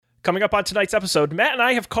Coming up on tonight's episode, Matt and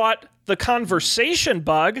I have caught the conversation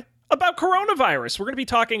bug about coronavirus. We're going to be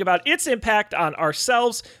talking about its impact on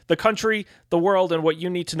ourselves, the country, the world, and what you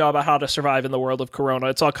need to know about how to survive in the world of corona.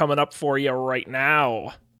 It's all coming up for you right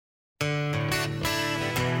now. And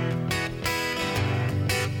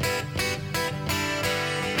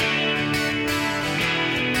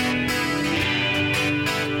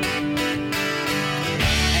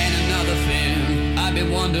another thing I've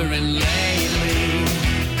been wondering lately.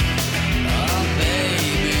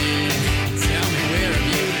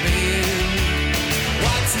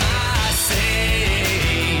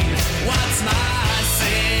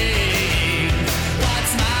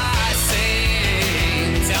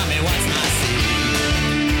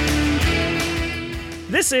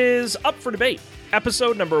 This is Up for Debate,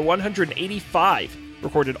 episode number 185,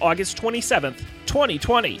 recorded August 27th,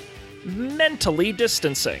 2020, Mentally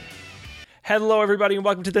Distancing. Hello, everybody, and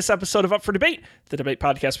welcome to this episode of Up for Debate, the debate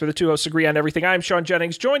podcast where the two hosts agree on everything. I'm Sean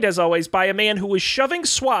Jennings, joined, as always, by a man who was shoving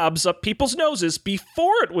swabs up people's noses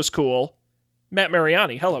before it was cool, Matt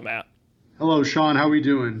Mariani. Hello, Matt. Hello, Sean. How are we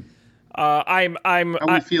doing? How are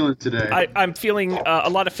we feeling today? I'm feeling a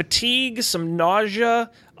lot of fatigue, some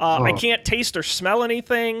nausea. I can't taste or smell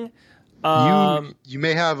anything. You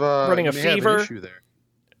may have running a fever. Have an issue there.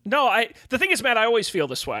 No, the thing is, Matt, I always feel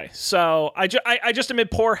this way. So I just am in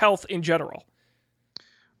poor health in general.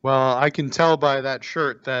 Well, I can tell by that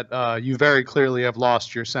shirt that you very clearly have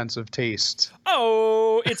lost your sense of taste.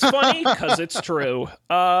 Oh, it's funny because it's true.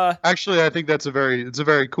 Actually, I think it's a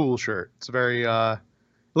very cool shirt. It's a very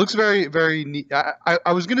it looks very, very neat.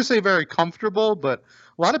 I was going to say very comfortable, but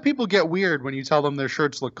a lot of people get weird when you tell them their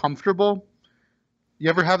shirts look comfortable. You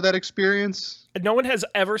ever have that experience? No one has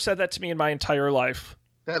ever said that to me in my entire life.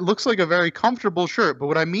 That looks like a very comfortable shirt, but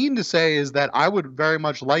what I mean to say is that I would very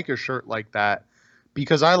much like a shirt like that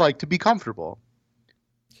because I like to be comfortable.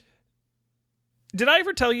 Did I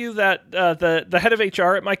ever tell you that the head of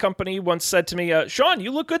HR at my company once said to me, Sean,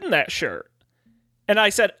 you look good in that shirt? And I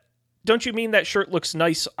said, don't you mean that shirt looks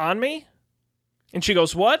nice on me? And she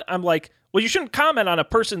goes, what? I'm like, well, you shouldn't comment on a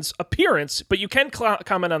person's appearance, but you can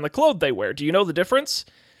comment on the clothes they wear. Do you know the difference?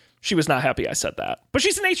 She was not happy I said that. But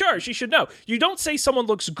she's in HR. She should know. You don't say someone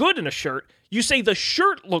looks good in a shirt. You say the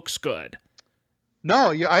shirt looks good.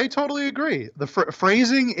 No, I totally agree. The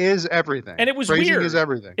phrasing is everything. And it was phrasing weird. Is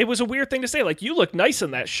everything. It was a weird thing to say. Like, you look nice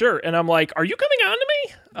in that shirt. And I'm like, are you coming on to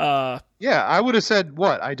me? Yeah, I would have said,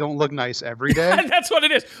 what? I don't look nice every day? That's what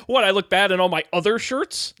it is. What, I look bad in all my other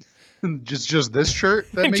shirts? just this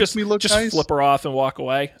shirt that makes me look nice? Just flip her off and walk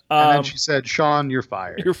away. And then she said, Sean, you're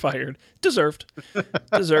fired. You're fired. Deserved.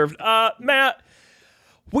 Deserved. Matt,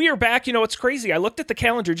 we are back. You know, it's crazy. I looked at the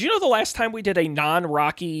calendar. Do you know the last time we did a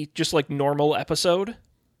non-Rocky, just like normal episode?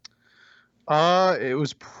 It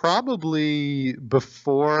was probably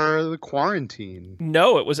before the quarantine.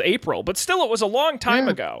 No, it was April, but still it was a long time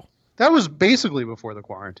ago. That was basically before the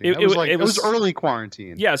quarantine. It was early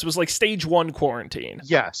quarantine. Yes, it was like stage 1 quarantine.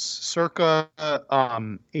 Yes, circa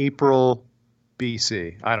April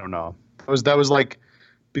BC. I don't know. That was like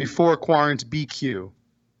before quarantine BQ.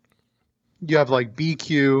 You have like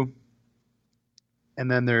BQ, and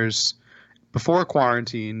then there's before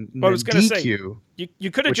quarantine. Well, I was going to say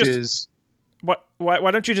you could have just. Is,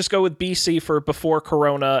 why don't you just go with BC for before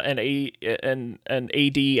Corona and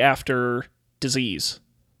AD after disease?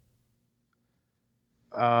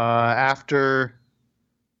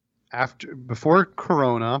 Before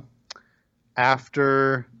Corona,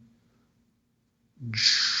 after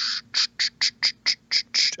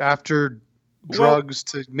drugs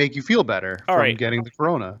to make you feel better from getting the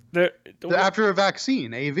corona. After a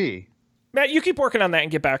vaccine, AV. Matt, you keep working on that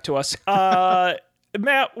and get back to us.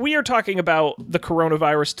 Matt, we are talking about the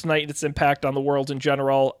coronavirus tonight and its impact on the world in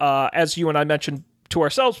general. As you and I mentioned to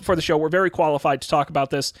ourselves before the show, we're very qualified to talk about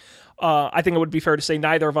this. I think it would be fair to say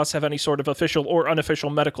neither of us have any sort of official or unofficial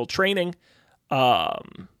medical training.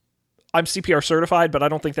 I'm CPR certified, but I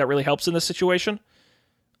don't think that really helps in this situation.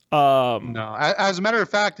 No, as a matter of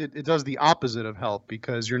fact, it does the opposite of help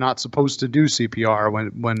because you're not supposed to do CPR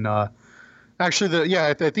when actually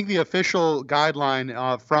I think the official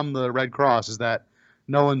guideline from the Red Cross is that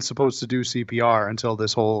no one's supposed to do CPR until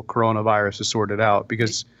this whole coronavirus is sorted out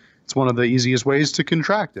because it's one of the easiest ways to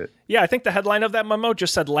contract it. Yeah, I think the headline of that memo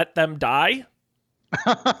just said, let them die.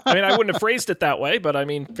 I mean, I wouldn't have phrased it that way, but I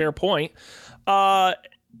mean, fair point. Matt,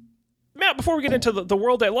 before we get into the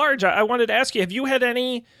world at large, I wanted to ask you, have you had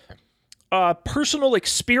any personal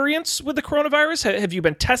experience with the coronavirus? Have you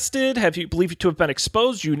been tested? Have you believed to have been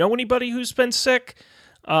exposed? Do you know anybody who's been sick?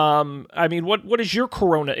 I mean, what has your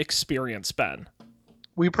corona experience been?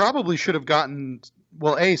 We probably should have gotten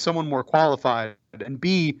well, A, someone more qualified, and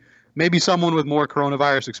B, maybe someone with more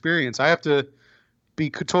coronavirus experience. I have to be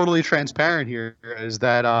totally transparent here, is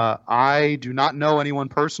that I do not know anyone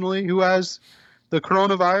personally who has the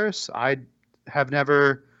coronavirus. I have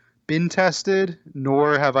never been tested,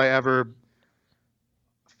 nor have I ever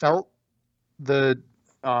felt the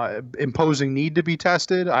imposing need to be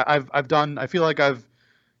tested. I feel like I've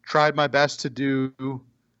tried my best to do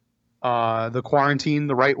the quarantine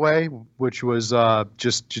the right way, which was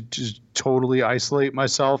just totally isolate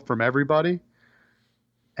myself from everybody.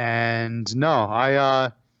 And no,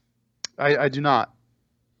 I do not.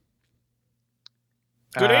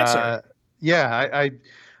 Good answer. Yeah,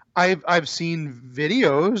 I've seen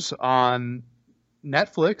videos on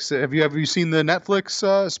Netflix. Have you seen the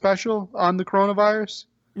Netflix special on the coronavirus?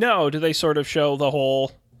 No. Do they sort of show the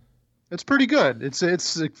whole? It's pretty good. It's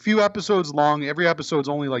a few episodes long. Every episode's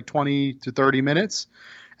only like 20 to 30 minutes,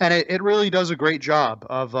 and it really does a great job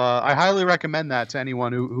of. I highly recommend that to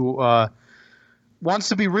anyone who wants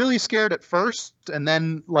to be really scared at first and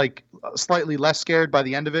then like slightly less scared by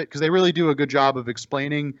the end of it, because they really do a good job of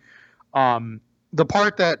explaining. The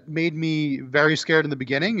part that made me very scared in the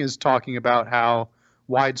beginning is talking about how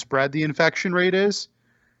widespread the infection rate is,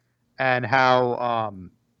 and how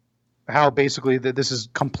basically that this is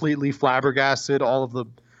completely flabbergasted all of the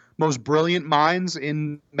most brilliant minds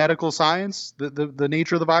in medical science, the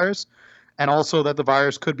nature of the virus, and also that the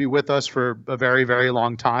virus could be with us for a very, very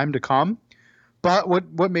long time to come. But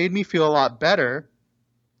what made me feel a lot better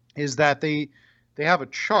is that they have a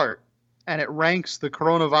chart, and it ranks the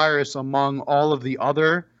coronavirus among all of the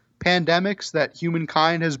other pandemics that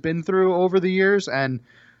humankind has been through over the years. And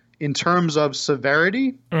in terms of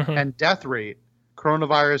severity and death rate,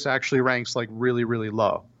 coronavirus actually ranks like really, really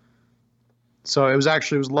low. So it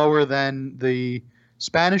was lower than the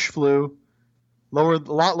Spanish flu, a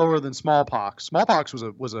lot lower than smallpox. Smallpox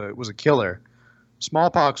was a killer.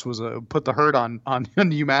 Smallpox put the hurt on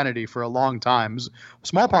humanity for a long time.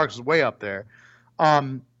 Smallpox was way up there.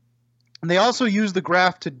 And they also used the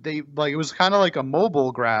graph it was kind of like a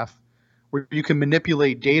mobile graph where you can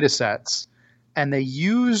manipulate data sets. And they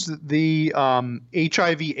used the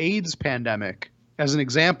HIV/AIDS pandemic as an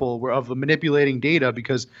example of the manipulating data,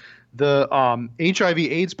 because the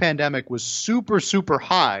HIV/AIDS pandemic was super, super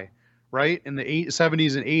high, right? In the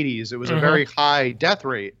 70s and 80s, it was a very high death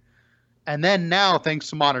rate. And then now,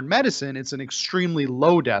 thanks to modern medicine, it's an extremely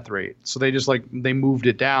low death rate. So they moved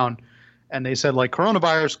it down. And they said, like,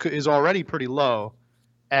 coronavirus is already pretty low,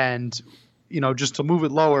 and just to move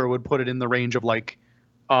it lower would put it in the range of like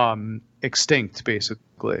extinct,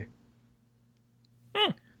 basically.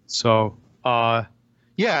 So,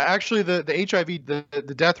 yeah, actually, the HIV,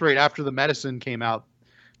 the death rate after the medicine came out,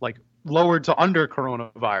 like lowered to under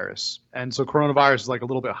coronavirus, and so coronavirus is like a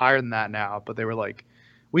little bit higher than that now. But they were like,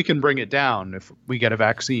 we can bring it down if we get a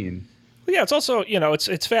vaccine. Yeah, it's also,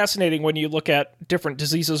 it's fascinating when you look at different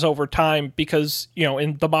diseases over time, because,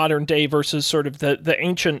 in the modern day versus sort of the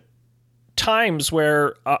ancient times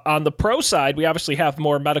where on the pro side, we obviously have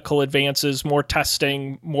more medical advances, more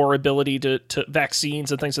testing, more ability to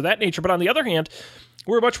vaccines and things of that nature. But on the other hand,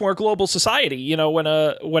 we're a much more global society. When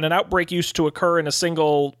an outbreak used to occur in a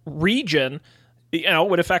single region, it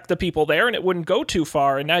would affect the people there and it wouldn't go too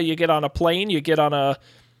far. And now you get on a plane, you get on a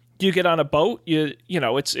boat,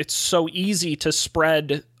 it's so easy to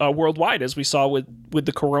spread worldwide, as we saw with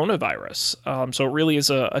the coronavirus. So it really is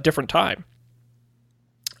a different time.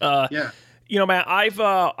 Yeah. Matt,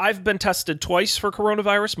 I've been tested twice for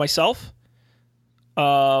coronavirus myself.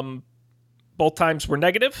 Both times were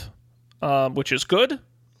negative, which is good.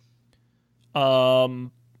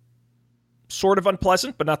 Sort of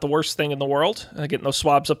unpleasant, but not the worst thing in the world. Getting those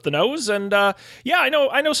swabs up the nose, and yeah, I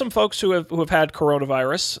know some folks who have had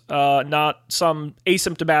coronavirus. Not some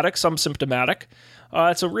asymptomatic, some symptomatic.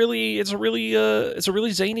 It's a really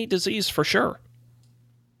zany disease for sure.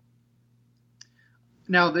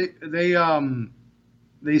 Now they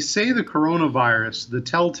say the coronavirus, the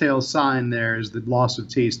telltale sign there is the loss of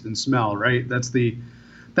taste and smell, right? That's the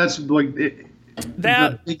biggest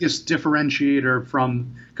differentiator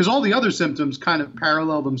from, because all the other symptoms kind of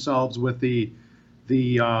parallel themselves with the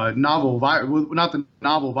novel virus, not the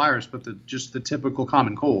novel virus, but just the typical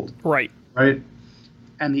common cold. Right.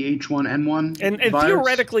 And the H1N1 and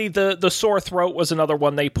theoretically, the sore throat was another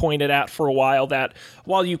one they pointed at for a while. That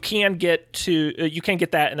while you can get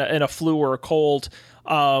that in a flu or a cold,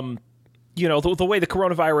 the way the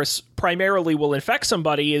coronavirus primarily will infect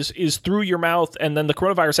somebody is through your mouth, and then the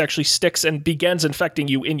coronavirus actually sticks and begins infecting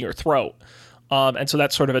you in your throat. And so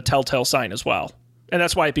that's sort of a telltale sign as well. And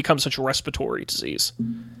that's why it becomes such a respiratory disease.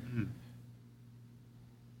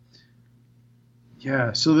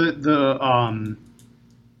 Yeah. So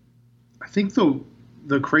I think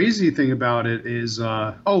the crazy thing about it is,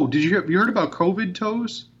 have you heard about COVID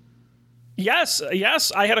toes? Yes.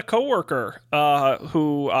 I had a coworker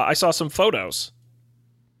who I saw some photos.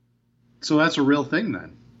 So that's a real thing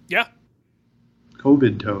then. Yeah.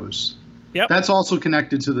 COVID toes. Yep. That's also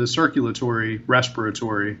connected to the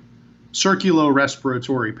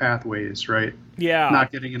circulo-respiratory pathways, right? Yeah.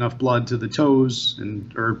 Not getting enough blood to the toes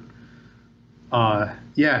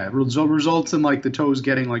results in like the toes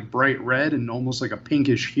getting like bright red and almost like a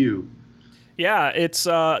pinkish hue. Yeah, it's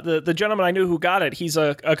the gentleman I knew who got it. He's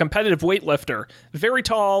a competitive weightlifter, very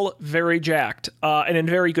tall, very jacked, and in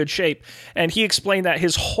very good shape. And he explained that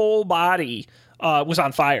his whole body was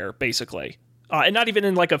on fire, basically. And not even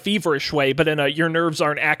in like a feverish way, but in a your nerves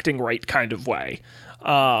aren't acting right kind of way.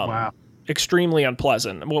 Wow. Extremely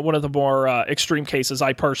unpleasant. One of the more extreme cases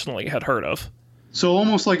I personally had heard of. So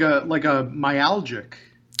almost like a myalgic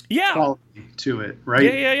quality to it, right?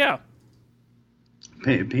 Yeah.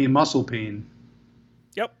 Pain, muscle pain.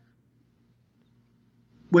 Yep.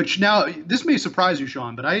 Which now, this may surprise you,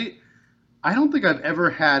 Sean, but I don't think I've ever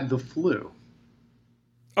had the flu.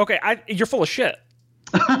 Okay, you're full of shit.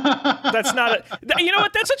 That's not a... You know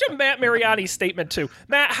what? That's such a Matt Mariani statement, too.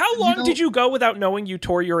 Matt, how long did you go without knowing you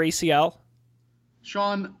tore your ACL?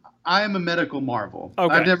 Sean, I am a medical marvel.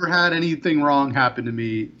 Okay. I've never had anything wrong happen to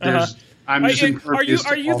me. I'm just impervious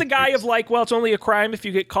Are you the guy of like, well, it's only a crime if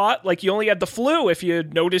you get caught? Like, you only had the flu if you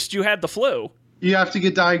noticed you had the flu. You have to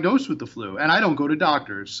get diagnosed with the flu, and I don't go to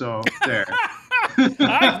doctors, so there.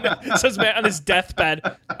 Says Matt on his deathbed.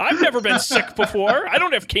 I've never been sick before. I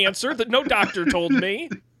don't have cancer. That no doctor told me.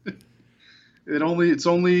 It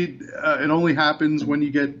only happens when you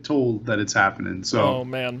get told that it's happening. So. Oh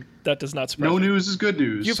man, that does not surprise me. No news is good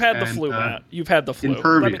news. You've had the flu, Matt. You've had the flu.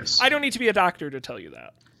 Impervious. I don't need to be a doctor to tell you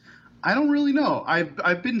that. I don't really know.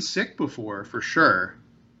 I've been sick before for sure,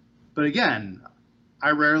 but again, I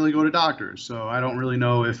rarely go to doctors, so I don't really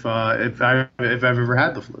know if I've ever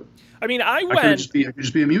had the flu. I mean, I could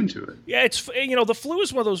just be immune to it. Yeah, it's the flu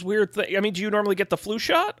is one of those weird things. I mean, do you normally get the flu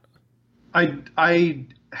shot? I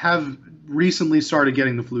have recently started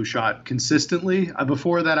getting the flu shot consistently.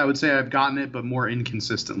 Before that, I would say I've gotten it, but more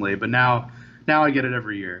inconsistently. But now I get it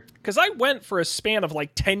every year. Because I went for a span of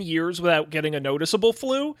like 10 years without getting a noticeable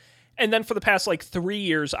flu, and then for the past like 3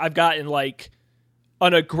 years, I've gotten like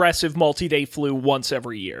an aggressive multi-day flu once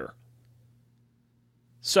every year.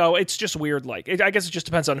 So it's just weird. Like, I guess it just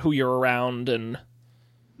depends on who you're around. And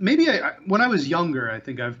maybe when I was younger, I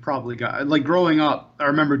think I've probably got, like growing up, I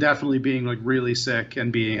remember definitely being like really sick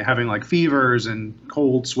and having like fevers and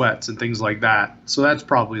cold sweats and things like that. So that's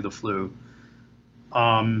probably the flu.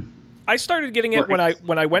 I started getting it when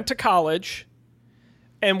I went to college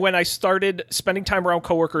and when I started spending time around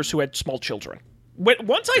coworkers who had small children.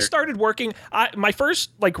 Once I started working, my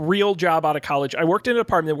first like real job out of college, I worked in an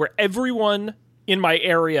apartment where everyone in my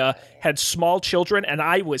area had small children, and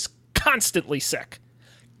I was constantly sick.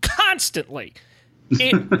 Constantly.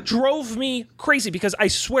 It drove me crazy because I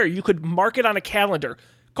swear you could mark it on a calendar.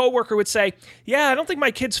 Coworker would say, yeah, I don't think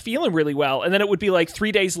my kid's feeling really well. And then it would be like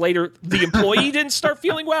 3 days later, the employee didn't start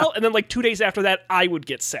feeling well. And then like 2 days after that, I would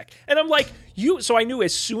get sick. And I'm like, so I knew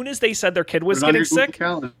as soon as they said their kid was getting sick,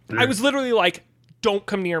 I was literally like, don't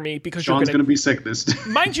come near me because Sean's going to be sick this day.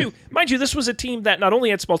 Mind you, this was a team that not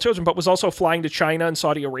only had small children, but was also flying to China and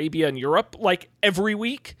Saudi Arabia and Europe like every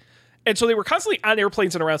week. And so they were constantly on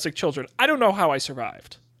airplanes and around sick children. I don't know how I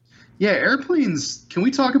survived. Yeah, airplanes. Can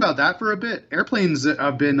we talk about that for a bit? Airplanes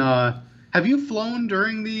have been. Have you flown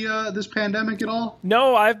during this pandemic at all?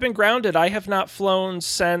 No, I've been grounded. I have not flown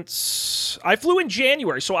since I flew in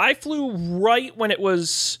January. So I flew right when it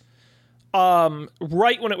was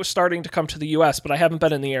starting to come to the U.S., but I haven't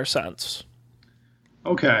been in the air since.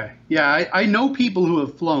 Okay. Yeah, I know people who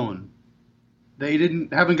have flown. They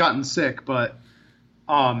haven't gotten sick, but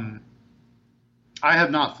I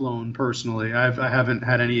have not flown personally. I haven't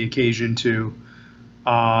had any occasion to.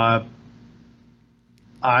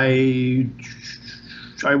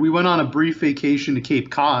 We went on a brief vacation to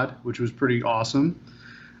Cape Cod, which was pretty awesome.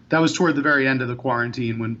 That was toward the very end of the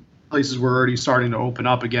quarantine when places were already starting to open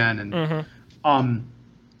up again, and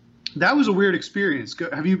that was a weird experience.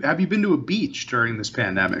 Have you been to a beach during this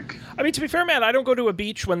pandemic? I mean, to be fair, man, I don't go to a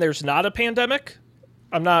beach when there's not a pandemic.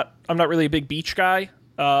 I'm not really a big beach guy.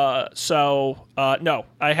 So no,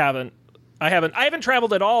 I haven't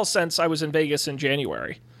traveled at all since I was in Vegas in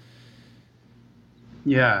January.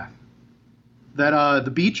 Yeah, that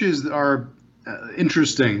the beaches are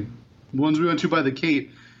interesting. The ones we went to by the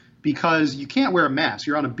Cape, because you can't wear a mask.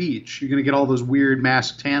 You're on a beach. You're gonna get all those weird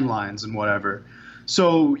mask tan lines and whatever.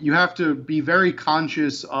 So you have to be very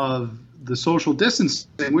conscious of the social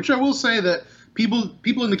distancing, which I will say that people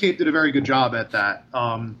in the Cape did a very good job at that,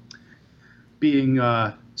 being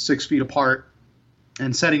 6 feet apart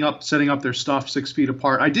and setting up their stuff 6 feet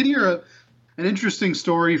apart. I did hear an interesting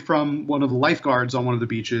story from one of the lifeguards on one of the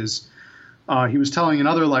beaches. He was telling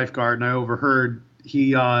another lifeguard, and I overheard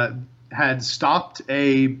he had stopped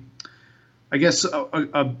a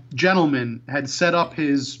gentleman had set up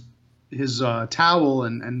his towel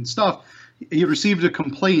and stuff. He received a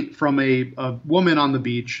complaint from a woman on the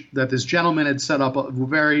beach that this gentleman had set up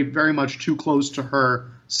very, very much too close to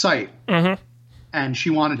her site. Mm-hmm. And she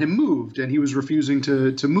wanted him moved, and he was refusing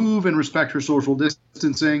to move and respect her social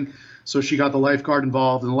distancing. So she got the lifeguard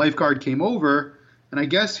involved, and the lifeguard came over, and I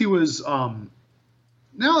guess he was, now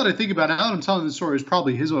that I think about it, now that I'm telling the story, it's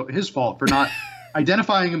probably his fault for not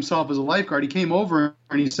identifying himself as a lifeguard. He came over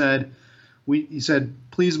and he said,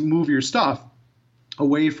 please move your stuff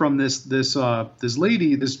away from this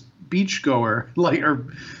lady, this beachgoer, or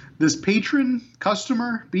this patron,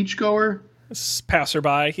 customer, beachgoer.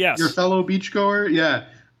 Passerby, yes. Your fellow beachgoer, yeah.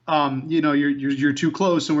 You're too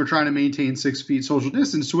close, and we're trying to maintain 6 feet social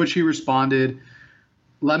distance. To which he responded,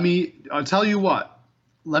 I'll tell you what,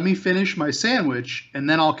 let me finish my sandwich, and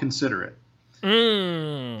then I'll consider it.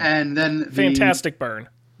 And then fantastic burn.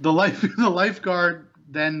 The lifeguard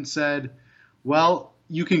then said, well,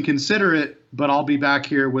 you can consider it, but I'll be back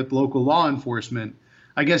here with local law enforcement.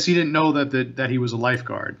 I guess he didn't know that he was a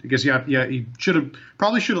lifeguard. I guess he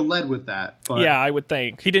probably should have led with that. But, yeah, I would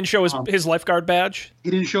think he didn't show his lifeguard badge.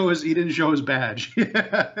 He didn't show his badge.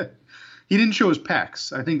 He didn't show his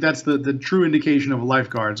pecs. I think that's the true indication of a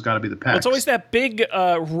lifeguard's got to be the pecs. Well, it's always that big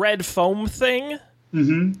red foam thing.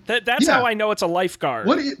 Mm-hmm. That's how I know it's a lifeguard.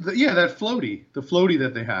 The floaty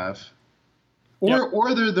that they have,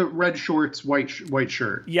 or they're the red shorts, white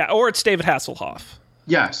shirt. Yeah, or it's David Hasselhoff.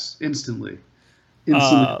 Yes, instantly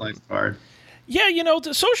lifeguard. Yeah,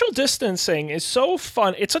 the social distancing is so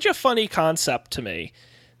fun. It's such a funny concept to me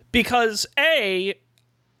because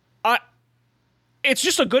it's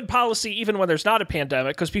just a good policy even when there's not a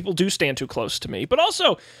pandemic because people do stand too close to me. But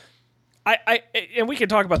also, and we can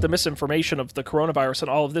talk about the misinformation of the coronavirus and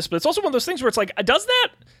all of this, but it's also one of those things where it's like, does that,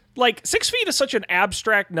 6 feet is such an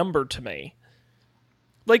abstract number to me.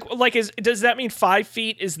 Does that mean 5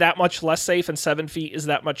 feet is that much less safe and 7 feet is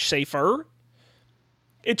that much safer?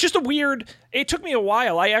 It's just it took me a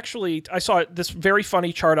while. I saw this very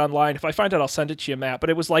funny chart online. If I find it, I'll send it to you, Matt.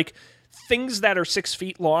 But it was like things that are 6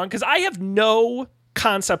 feet long. Because I have no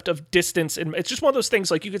concept of distance. And it's just one of those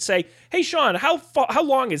things like you could say, hey, Sean, how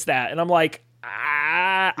long is that? And I'm like,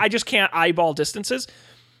 I just can't eyeball distances.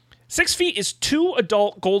 6 feet is 2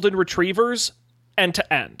 adult golden retrievers end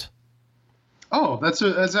to end. Oh, that's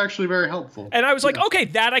actually very helpful. And I was like, okay,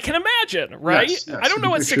 that I can imagine, right? Yes, I don't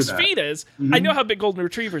know what 6 feet is. Mm-hmm. I know how big golden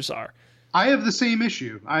retrievers are. I have the same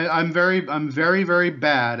issue. I'm very, very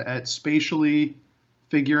bad at spatially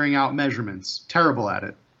figuring out measurements. Terrible at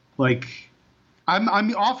it. I'm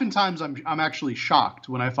oftentimes I'm actually shocked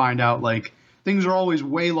when I find out things are always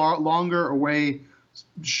way longer or way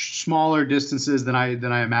smaller distances than I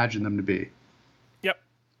imagine them to be. Yep.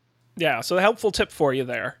 Yeah. So a helpful tip for you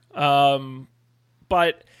there.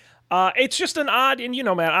 But it's just an odd, and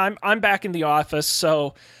man, I'm back in the office,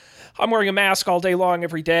 so I'm wearing a mask all day long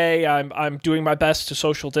every day. I'm doing my best to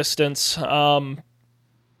social distance, and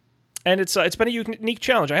it's been a unique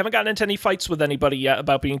challenge. I haven't gotten into any fights with anybody yet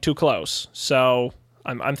about being too close, so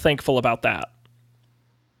I'm thankful about that.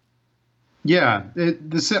 Yeah,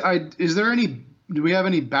 is there any? Do we have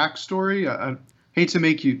any backstory? I hate to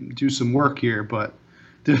make you do some work here, but.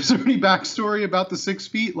 Is there any backstory about the 6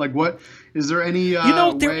 feet? What is there any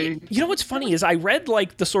way? What's funny is I read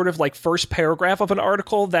the sort of first paragraph of an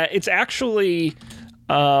article that it's actually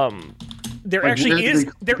there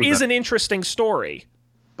is an interesting story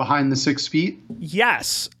behind the 6 feet.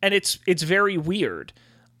 Yes, and it's very weird.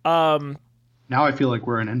 Now I feel like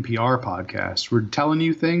we're an NPR podcast. We're telling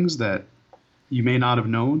you things that you may not have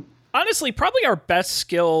known. Honestly, probably our best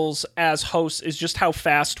skills as hosts is just how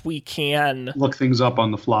fast we can look things up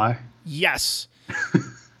on the fly. Yes.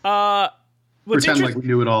 Pretend like we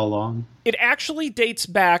knew it all along. It actually dates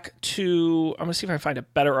back to, I'm going to see if I can find a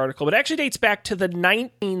better article, but it actually dates back to the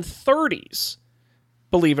 1930s,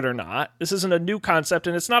 believe it or not. This isn't a new concept,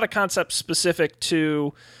 and it's not a concept specific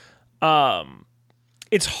to...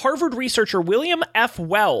 It's Harvard researcher William F.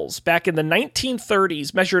 Wells back in the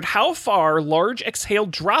 1930s measured how far large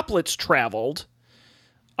exhaled droplets traveled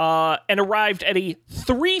and arrived at a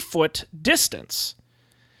 3-foot distance.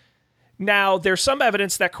 Now, there's some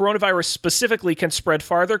evidence that coronavirus specifically can spread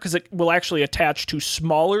farther because it will actually attach to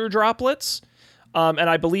smaller droplets. And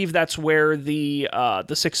I believe that's where the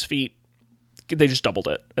 6 feet, they just doubled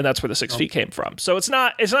it, and that's where the 6 feet came from. So it's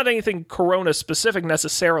not anything Corona specific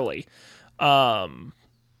necessarily.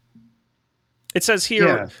 It says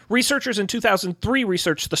here, researchers in 2003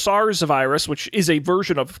 researched the SARS virus, which is a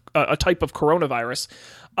version of a type of coronavirus,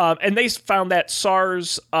 and they found that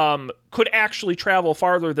SARS could actually travel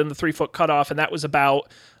farther than the 3 foot cutoff, and that was about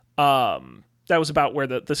where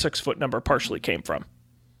the 6 foot number partially came from.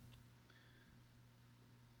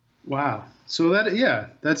 Wow. So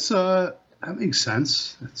that's that makes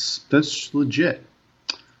sense. That's legit.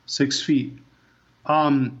 6 feet.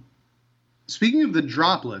 Speaking of the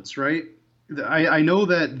droplets, right? I know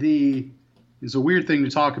that it's a weird thing to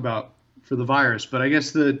talk about for the virus, but I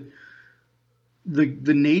guess the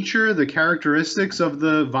nature, the characteristics of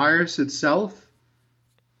the virus itself,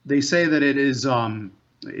 they say that it is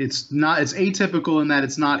it's atypical in that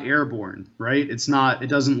it's not airborne, right? It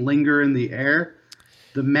doesn't linger in the air.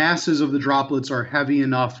 The masses of the droplets are heavy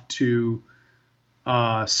enough to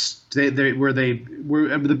the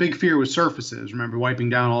big fear was surfaces. Remember, wiping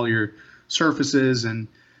down all your surfaces, and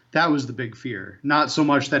that was the big fear. Not so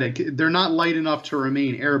much that they're not light enough to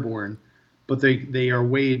remain airborne, but they are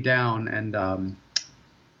weighed down and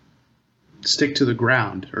stick to the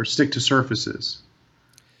ground or stick to surfaces.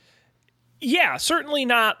 Yeah, certainly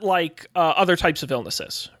not like other types of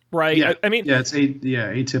illnesses, right? Yeah, I mean, it's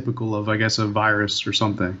atypical of, I guess, a virus or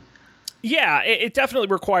something. Yeah, it definitely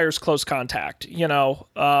requires close contact,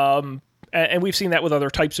 and we've seen that with other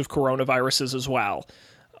types of coronaviruses as well.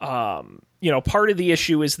 Part of the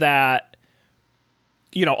issue is that,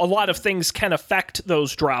 a lot of things can affect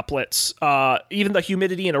those droplets. Even the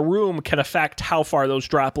humidity in a room can affect how far those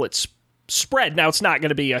droplets spread. Now, it's not going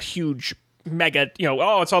to be a huge mega,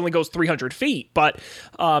 it only goes 300 feet, but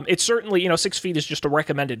it's certainly, 6 feet is just a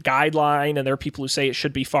recommended guideline, and there are people who say it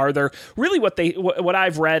should be farther. Really what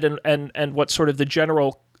I've read and what sort of the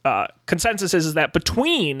general consensus is that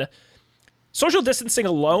between social distancing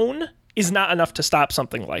alone is not enough to stop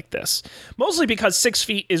something like this, mostly because 6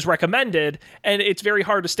 feet is recommended, and it's very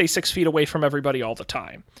hard to stay 6 feet away from everybody all the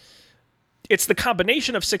time. It's the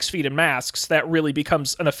combination of 6 feet and masks that really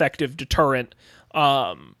becomes an effective deterrent.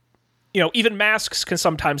 Even masks can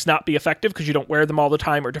sometimes not be effective because you don't wear them all the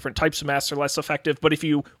time, or different types of masks are less effective. But if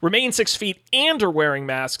you remain 6 feet and are wearing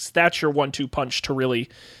masks, that's your 1-2 punch to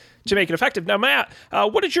make it effective. Now, Matt,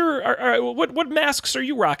 what masks are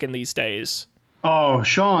you rocking these days? Oh,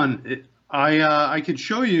 Sean, I could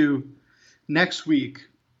show you next week.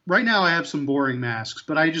 Right now, I have some boring masks,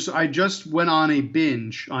 but I just went on a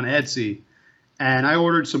binge on Etsy, and I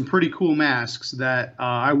ordered some pretty cool masks that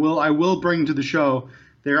I will bring to the show.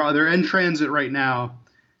 They're in transit right now.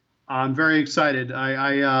 I'm very excited.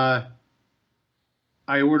 I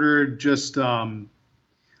ordered just I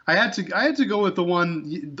had to go with the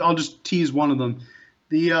one. I'll just tease one of them.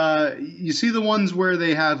 You see the ones where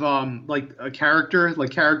they have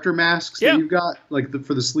character masks that you've got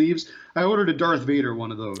for the sleeves. I ordered a Darth Vader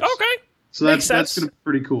one of those. Okay, so that's gonna be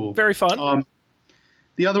pretty cool. Very fun.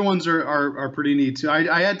 The other ones are pretty neat too.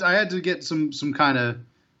 I had to get some kind of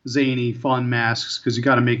zany, fun masks because you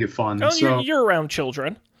got to make it fun. Oh, so you're around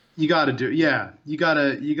children. You got to do, you got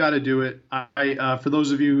to do it. For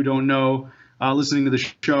those of you who don't know, listening to the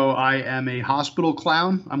show, I am a hospital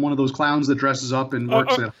clown. I'm one of those clowns that dresses up and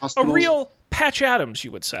works at hospitals. A real Patch Adams,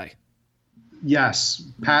 you would say. Yes,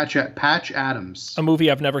 Patch Adams. A movie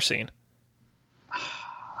I've never seen.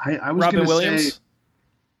 I was Robin Williams. Say,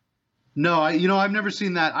 no, I've never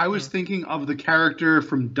seen that. I was thinking of the character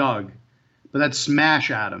from Doug. But that's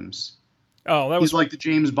Smash Adams. Oh, he's like the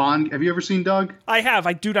James Bond. Have you ever seen Doug? I have.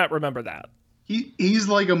 I do not remember that. He's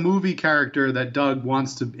like a movie character that Doug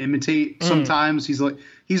wants to imitate sometimes. He's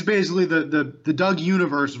basically the Doug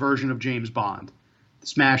Universe version of James Bond.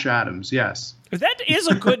 Smash Adams, yes. That is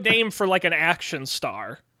a good name for like an action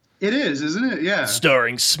star. It is, isn't it? Yeah.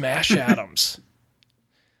 Starring Smash Adams.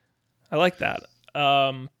 I like that.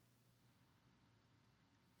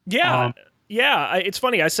 Yeah, it's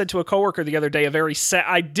funny. I said to a coworker the other day,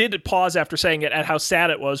 I did pause after saying it at how sad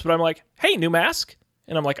it was, but I'm like, hey, new mask?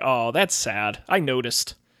 And I'm like, oh, that's sad. I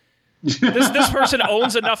noticed. This person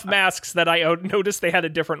owns enough masks that I noticed they had a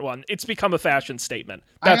different one. It's become a fashion statement.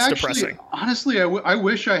 That's depressing. Honestly, I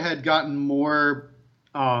wish I had gotten more.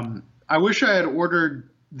 I wish I had ordered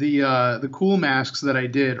the cool masks that I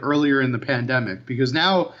did earlier in the pandemic, because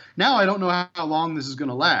now I don't know how long this is going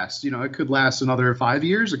to last. It could last another 5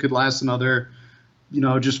 years. It could last another,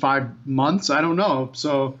 just 5 months. I don't know.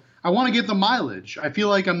 So I want to get the mileage. I feel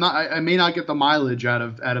like I may not get the mileage out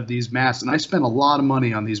of these masks, and I spent a lot of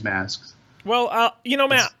money on these masks. Well,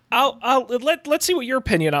 Matt, let's see what your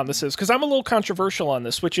opinion on this is, because I'm a little controversial on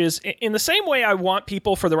this, which is in the same way I want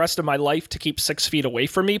people for the rest of my life to keep 6 feet away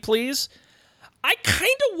from me, please. I kind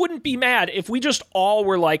of wouldn't be mad if we just all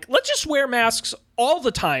were like, let's just wear masks all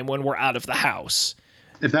the time when we're out of the house.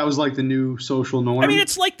 If that was like the new social norm. I mean,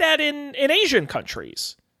 it's like that in Asian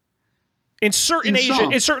countries, in certain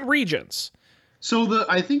regions. So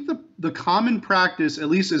I think the common practice, at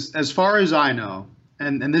least as far as I know,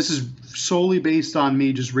 and this is solely based on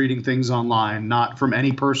me just reading things online, not from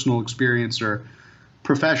any personal experience or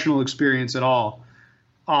professional experience at all.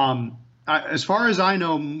 As far as I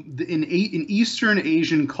know, in Eastern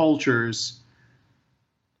Asian cultures,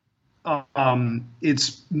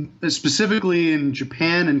 it's specifically in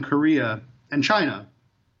Japan and Korea and China,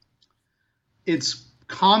 it's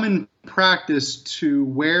common practice to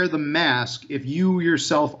wear the mask if you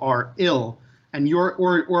yourself are ill and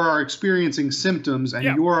or are experiencing symptoms and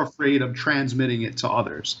you're afraid of transmitting it to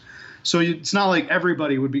others. So it's not like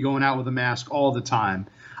everybody would be going out with a mask all the time.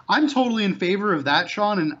 I'm totally in favor of that,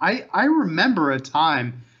 Sean. And I remember a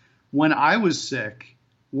time when I was sick,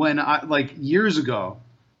 like years ago,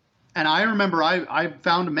 and I remember I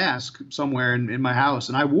found a mask somewhere in my house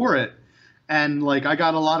and I wore it. And like, I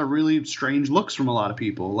got a lot of really strange looks from a lot of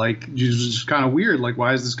people. Like, it was just kind of weird. Like,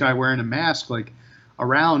 why is this guy wearing a mask like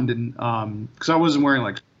around? And because I wasn't wearing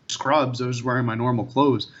like scrubs, I was wearing my normal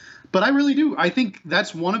clothes. But I really do. I think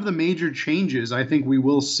that's one of the major changes I think we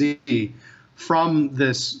will see from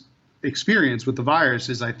this experience with the virus.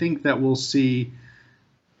 Is I think that we'll see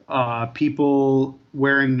people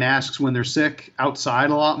wearing masks when they're sick outside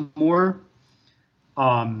a lot more.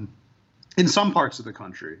 In some parts of the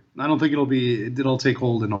country, I don't think it'll take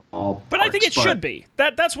hold in all. But parts, I think it should be.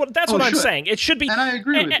 That's what I'm saying. It should be. And I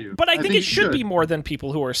agree with you. But I think it should be more than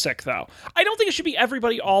people who are sick, though. I don't think it should be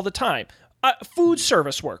everybody all the time. Food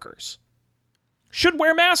service workers should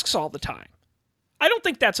wear masks all the time. I don't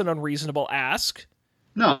think that's an unreasonable ask.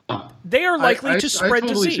 No, they are likely to spread I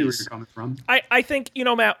totally disease. See where you're coming from. I think,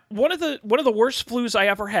 Matt, one of the worst flus I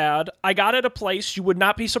ever had, I got at a place you would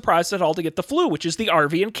not be surprised at all to get the flu, which is the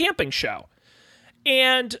RV and camping show.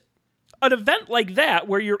 And an event like that,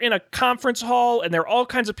 where you're in a conference hall and there are all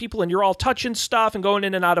kinds of people and you're all touching stuff and going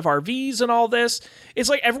in and out of RVs and all this, it's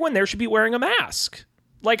like everyone there should be wearing a mask.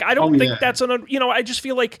 Like, I don't think that's I just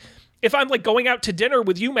feel like if I'm like going out to dinner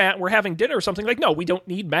with you, Matt, and we're having dinner or something, like, no, we don't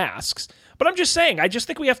need masks. But I'm just saying, I just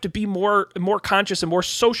think we have to be more conscious and more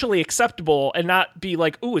socially acceptable and not be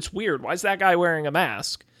like, ooh, it's weird. Why is that guy wearing a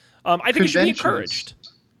mask? I think it should be encouraged.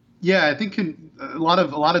 Yeah, I think a lot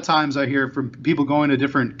of times I hear from people going to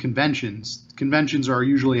different conventions. Conventions are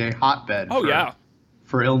usually a hotbed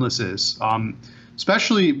for illnesses.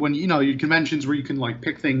 Especially when, your conventions where you can like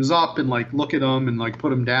pick things up and like look at them and like put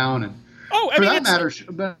them down. And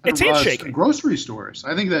it's handshaking. Grocery stores.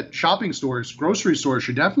 I think that grocery stores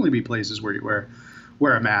should definitely be places where you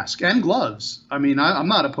wear a mask and gloves. I mean, I'm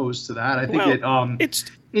not opposed to that. I think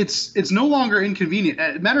it's no longer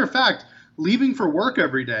inconvenient. Matter of fact, leaving for work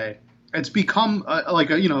every day, it's become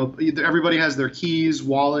everybody has their keys,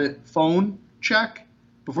 wallet, phone check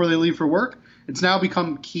before they leave for work. It's now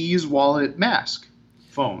become keys, wallet, mask,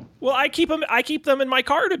 phone. Well, I keep them in my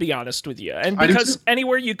car, to be honest with you. And because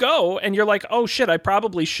anywhere you go and you're like, oh shit, I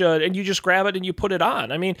probably should, and you just grab it and you put it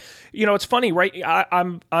on. I mean, it's funny, right?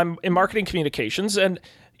 I'm in marketing communications, and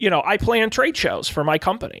I plan trade shows for my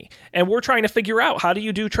company, and we're trying to figure out how do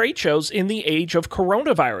you do trade shows in the age of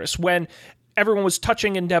coronavirus, when everyone was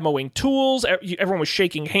touching and demoing tools, everyone was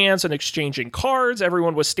shaking hands and exchanging cards,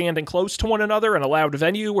 everyone was standing close to one another in a loud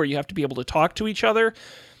venue where you have to be able to talk to each other.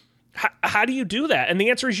 How do you do that? And the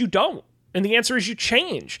answer is you don't. And the answer is you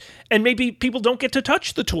change. And maybe people don't get to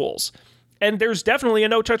touch the tools. And there's definitely a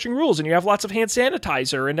no touching rules, and you have lots of hand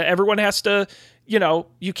sanitizer, and everyone has to,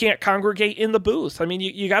 you can't congregate in the booth. I mean,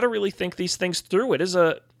 you got to really think these things through.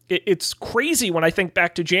 It's crazy when I think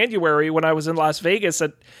back to January when I was in Las Vegas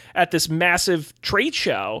at this massive trade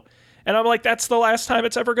show, and I'm like, that's the last time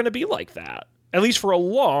it's ever going to be like that, at least for a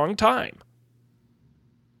long time.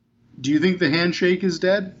 Do you think the handshake is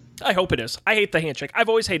dead? I hope it is. I hate the handshake. I've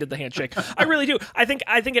always hated the handshake. I really do. I think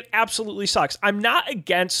it absolutely sucks. I'm not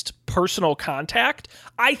against personal contact.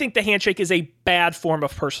 I think the handshake is a bad form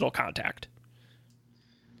of personal contact.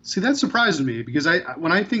 See, that surprises me, because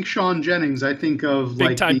when I think Sean Jennings, I think of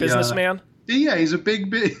big time businessman. Yeah, he's a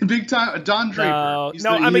big time Don Draper.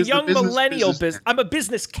 I'm a young millennial business. I'm a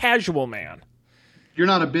business casual man. You're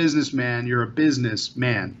not a businessman. You're a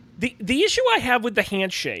businessman. The issue I have with the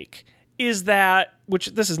handshake is that, which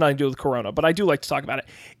this has nothing to do with Corona, but I do like to talk about it,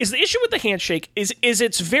 is the issue with the handshake is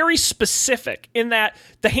it's very specific in that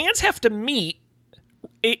the hands have to meet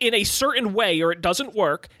in a certain way or it doesn't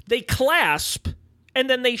work, they clasp and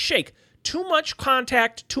then they shake. Too much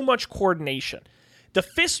contact, too much coordination. The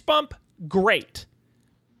fist bump, great.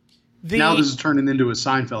 Now this is turning into a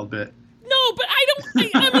Seinfeld bit. No, but I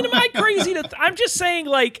mean, am I crazy I'm just saying,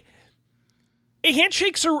 like,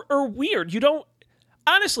 handshakes are weird. You don't,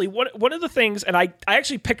 honestly, one of the things, and I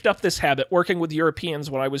actually picked up this habit working with Europeans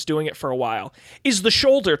when I was doing it for a while, is the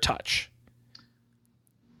shoulder touch.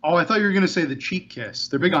 Oh, I thought you were going to say the cheek kiss.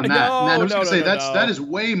 They're big on that. I was going to say that is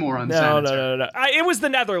way more unsanitary. No. It was the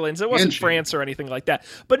Netherlands. It wasn't France or anything like that.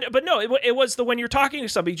 But no, it was when you're talking to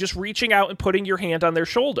somebody, just reaching out and putting your hand on their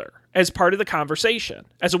shoulder as part of the conversation,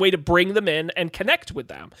 as a way to bring them in and connect with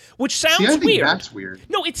them, which sounds weird. That's weird.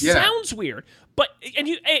 No, it sounds weird. But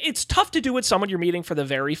it's tough to do with someone you're meeting for the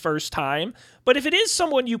very first time. But if it is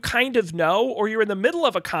someone you kind of know, or you're in the middle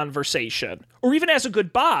of a conversation, or even as a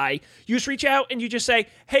goodbye, you just reach out and you just say,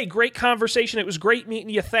 "Hey, great conversation. It was great meeting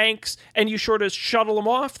you. Thanks." And you sort of shuttle them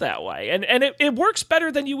off that way. And it works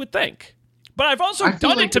better than you would think. But I've also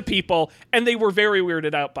done it to people, and they were very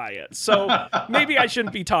weirded out by it. So maybe I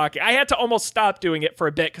shouldn't be talking. I had to almost stop doing it for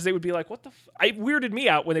a bit because they would be like, "What the It weirded me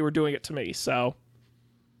out when they were doing it to me. So...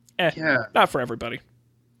 not for everybody.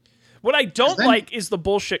 What I don't like is the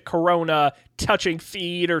bullshit Corona touching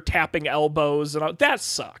feet or tapping elbows, and that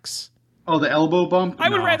sucks. Oh, the elbow bump? I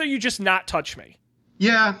would rather you just not touch me.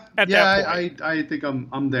 Yeah, at that point. I think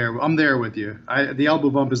I'm there. I'm there with you. The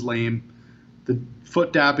elbow bump is lame. The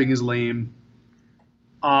foot dapping is lame.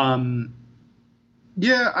 I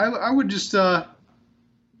would just I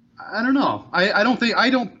don't know. I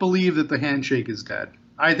don't believe that the handshake is dead.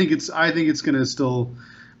 I think it's going to still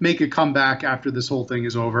make a comeback after this whole thing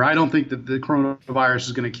is over. I don't think that the coronavirus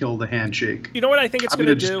is going to kill the handshake. You know what I think it's going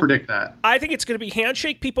to do? Just predict that. I think it's going to be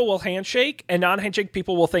handshake people will handshake, and non-handshake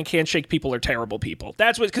people will think handshake people are terrible people.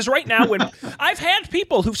 That's what, because right now, when I've had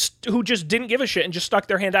people who just didn't give a shit and just stuck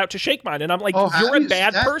their hand out to shake mine, and I'm like, you're a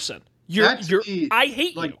bad person. I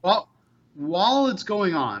hate you. While it's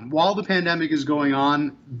going on, while the pandemic is going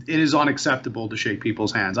on, it is unacceptable to shake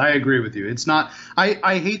people's hands. I agree with you. It's not.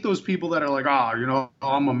 I hate those people that are like,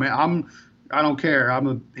 I'm a man. I don't care. I'm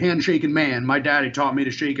a handshaking man. My daddy taught me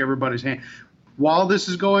to shake everybody's hand. While this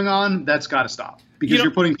is going on, that's got to stop. Because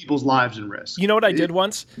you're putting people's lives in risk. You know what I did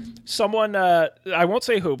once? Someone, I won't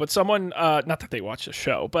say who, but someone, not that they watch the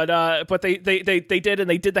show, but they did, and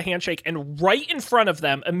they did the handshake, and right in front of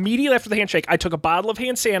them, immediately after the handshake, I took a bottle of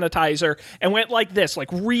hand sanitizer and went like this,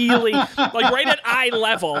 like really, like right at eye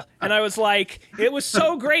level, and I was like, "It was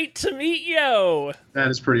so great to meet you." That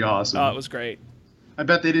is pretty awesome. Oh, it was great. I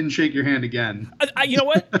bet they didn't shake your hand again. You know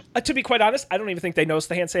what? To be quite honest, I don't even think they noticed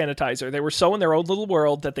the hand sanitizer. They were so in their own little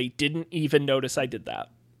world that they didn't even notice I did that.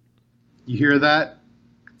 You hear that,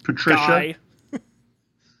 Patricia?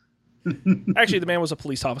 Actually, the man was a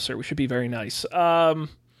police officer. We should be very nice. But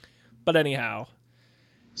anyhow.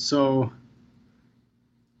 So,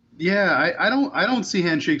 yeah, I don't see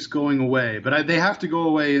handshakes going away, but they have to go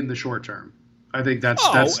away in the short term. I think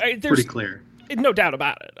that's pretty clear. No doubt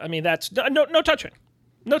about it. I mean, that's no touching.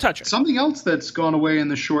 No touching. Something else that's gone away in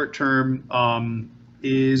the short term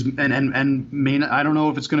is and I don't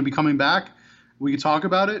know if it's going to be coming back. We could talk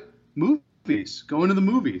about it. Movies. Going to the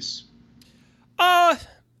movies. I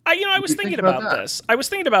was thinking about this. I was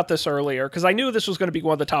thinking about this earlier because I knew this was going to be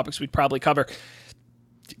one of the topics we'd probably cover.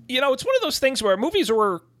 It's one of those things where movies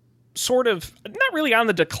were sort of not really on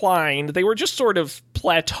the decline. They were just sort of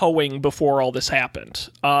plateauing before all this happened.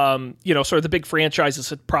 Sort of the big franchises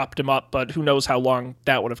had propped them up, but who knows how long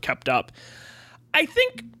that would have kept up. I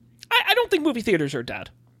don't think movie theaters are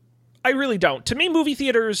dead. I really don't. To me, movie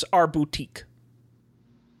theaters are boutique.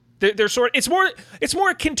 They're it's more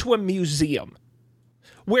akin to a museum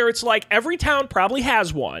where it's like every town probably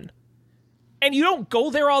has one. And you don't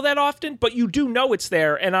go there all that often, but you do know it's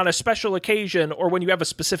there, and on a special occasion or when you have a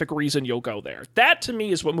specific reason, you'll go there. That, to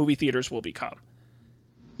me, is what movie theaters will become.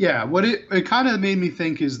 Yeah, what it kind of made me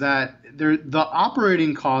think is that the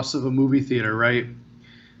operating costs of a movie theater, right,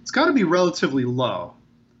 it's got to be relatively low,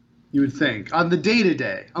 you would think, on the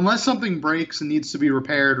day-to-day, unless something breaks and needs to be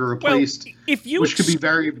repaired or replaced, which could be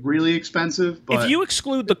really expensive. But if you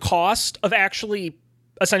exclude the cost of actually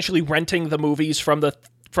essentially renting the movies from the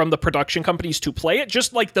production companies to play it,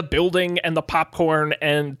 just like the building and the popcorn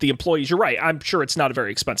and the employees. You're right. I'm sure it's not a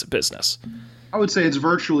very expensive business. I would say it's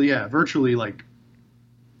virtually like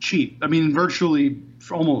cheap. I mean, virtually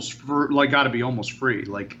almost got to be almost free.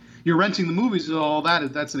 Like you're renting the movies, all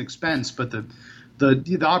that's an expense, but the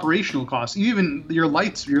operational costs, even your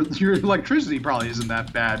lights, your electricity probably isn't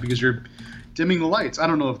that bad because you're dimming the lights. I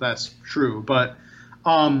don't know if that's true, but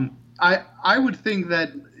I would think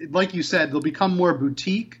that, like you said, they'll become more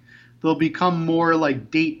boutique. They'll become more like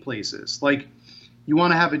date places. Like, you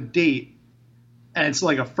want to have a date, and it's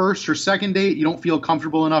like a first or second date. You don't feel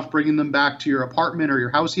comfortable enough bringing them back to your apartment or your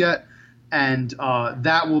house yet, and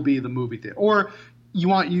that will be the movie theater. Or you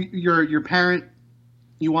want your parent,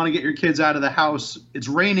 you want to get your kids out of the house. It's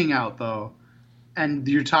raining out though, and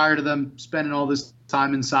you're tired of them spending all this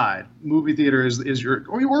time inside. Movie theater is your,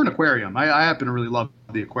 or an aquarium. I happen to really love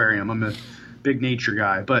the aquarium. I'm a big nature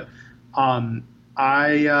guy, but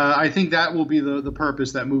I think that will be the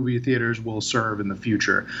purpose that movie theaters will serve in the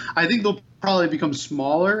future. I think they'll probably become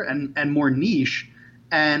smaller and more niche.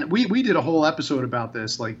 And we did a whole episode about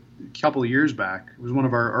this like a couple of years back. It was one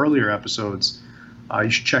of our earlier episodes. You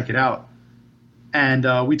should check it out.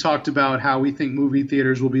 And we talked about how we think movie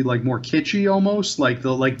theaters will be like more kitschy almost. Like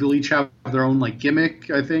they'll each have their own like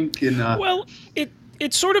gimmick, I think. Well,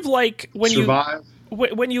 it's sort of like when Survive.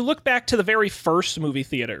 When you look back to the very first movie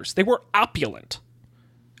theaters, they were opulent.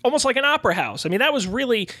 Almost like an opera house. I mean, that was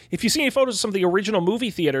really, if you see any photos of some of the original movie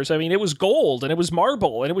theaters, I mean, it was gold and it was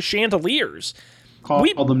marble and it was chandeliers. Call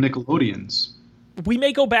them Nickelodeons. We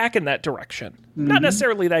may go back in that direction. Mm-hmm. Not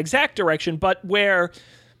necessarily that exact direction, but where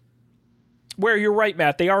you're right,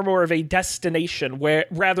 Matt, they are more of a destination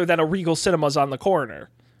rather than a Regal Cinemas on the corner.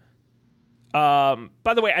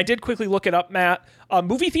 By the way, I did quickly look it up, Matt.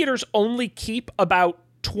 Movie theaters only keep about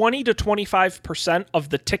 20 to 25% of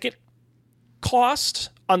the ticket cost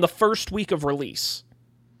on the first week of release,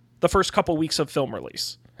 the first couple weeks of film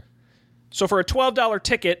release. So for a $12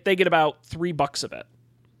 ticket, they get about $3 of it.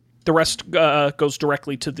 The rest goes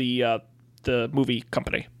directly to the movie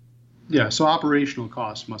company. Yeah, so operational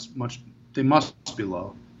costs must be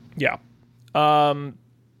low. Yeah.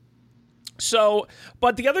 So,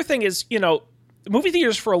 but the other thing is, movie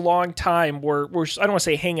theaters for a long time were I don't want to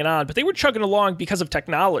say hanging on, but they were chugging along because of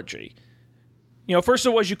technology. First it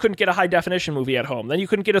was you couldn't get a high-definition movie at home. Then you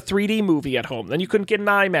couldn't get a 3D movie at home. Then you couldn't get an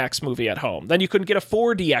IMAX movie at home. Then you couldn't get a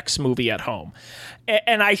 4DX movie at home.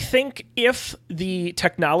 And I think if the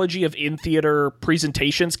technology of in-theater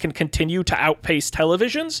presentations can continue to outpace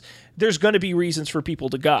televisions, there's going to be reasons for people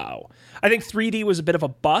to go. I think 3D was a bit of a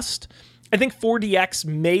bust. I think 4DX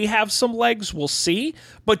may have some legs, we'll see,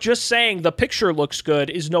 but just saying the picture looks good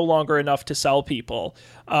is no longer enough to sell people.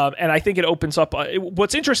 And I think it opens up...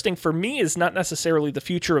 what's interesting for me is not necessarily the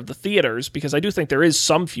future of the theaters, because I do think there is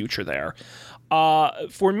some future there.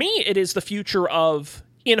 For me, it is the future of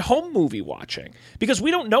in-home movie watching, because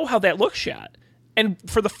we don't know how that looks yet. And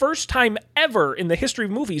for the first time ever in the history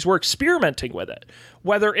of movies, we're experimenting with it.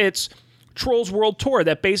 Whether it's Trolls World Tour,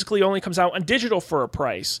 that basically only comes out on digital for a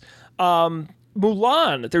price...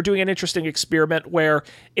 Mulan, they're doing an interesting experiment where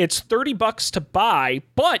it's $30 to buy,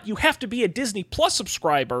 but you have to be a Disney Plus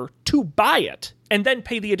subscriber to buy it and then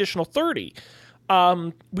pay the additional $30.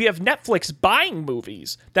 We have Netflix buying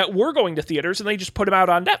movies that were going to theaters and they just put them out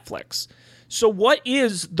on Netflix. So what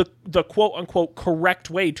is the quote-unquote correct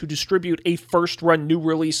way to distribute a first-run new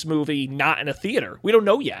release movie not in a theater? We don't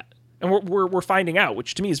know yet, and we're finding out,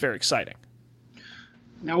 which to me is very exciting.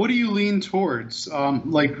 Now, what do you lean towards?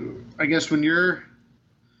 I guess when you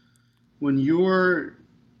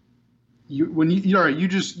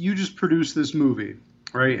just produced this movie,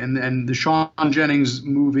 right? And the Sean Jennings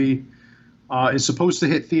movie is supposed to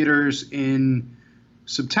hit theaters in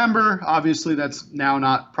September. Obviously, that's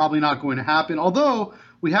now probably not going to happen. Although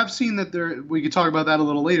we have seen that we could talk about that a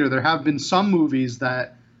little later. There have been some movies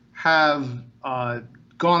that have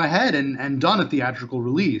gone ahead and done a theatrical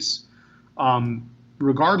release.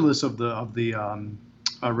 Regardless of the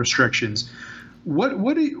restrictions,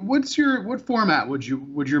 what format would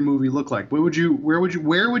your movie look like? Where would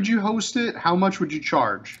you host it? How much would you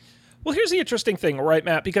charge? Well, here's the interesting thing, right,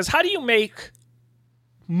 Matt? Because how do you make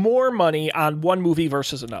more money on one movie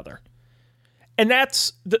versus another? And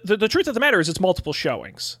that's the truth of the matter is it's multiple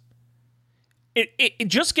showings. It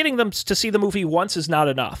just getting them to see the movie once is not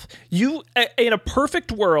enough. In a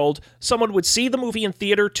perfect world, someone would see the movie in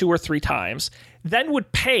theater 2 or 3 times, then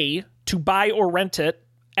would pay to buy or rent it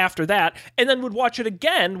after that, and then would watch it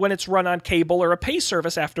again when it's run on cable or a pay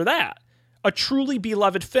service after that. A truly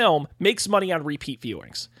beloved film makes money on repeat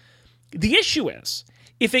viewings. The issue is,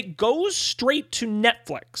 if it goes straight to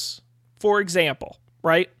Netflix, for example,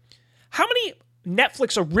 right? How many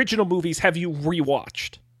Netflix original movies have you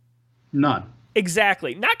rewatched? None.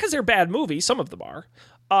 Exactly. Not because they're bad movies, some of them are,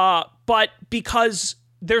 but because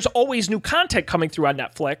there's always new content coming through on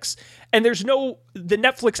Netflix, and the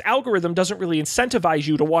Netflix algorithm doesn't really incentivize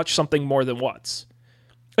you to watch something more than once.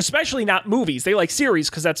 Especially not movies. They like series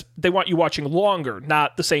because they want you watching longer,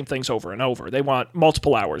 not the same things over and over. They want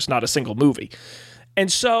multiple hours, not a single movie.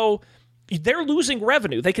 And so they're losing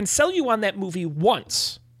revenue. They can sell you on that movie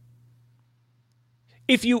once.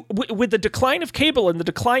 If you, with the decline of cable and the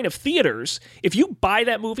decline of theaters, if you buy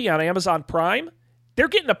that movie on Amazon Prime, they're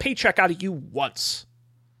getting a paycheck out of you once.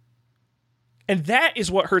 And that is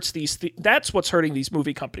what hurts that's what's hurting these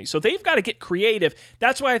movie companies. So they've got to get creative.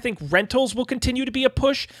 That's why I think rentals will continue to be a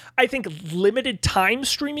push. I think limited time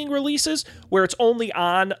streaming releases where it's only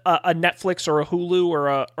on a Netflix or a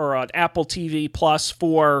Hulu or an Apple TV Plus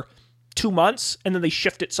for 2 months, and then they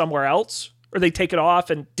shift it somewhere else, or they take it off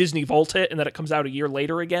and Disney Volt it, and then it comes out a year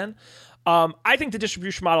later again. I think the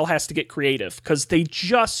distribution model has to get creative because they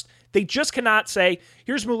just cannot say,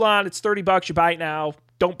 here's Mulan, it's $30, you buy it now.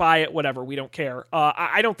 Don't buy it, whatever, we don't care.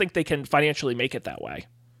 I don't think they can financially make it that way.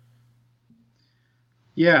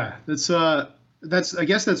 Yeah, I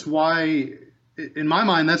guess that's why, in my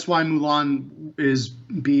mind, that's why Mulan is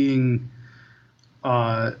being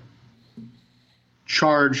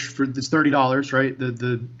charged for this $30, right?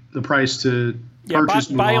 The price to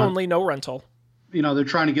purchase Mulan. Buy only, no rental. You know, they're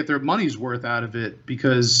trying to get their money's worth out of it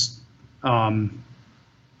because, I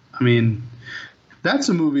mean, that's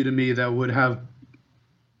a movie to me that would have.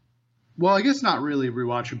 Well, I guess not really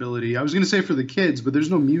rewatchability. I was going to say for the kids, but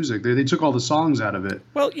there's no music. They took all the songs out of it.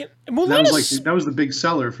 Well, Mulan that was the big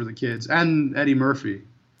seller for the kids and Eddie Murphy.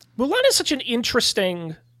 Mulan is such an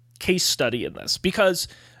interesting case study in this because,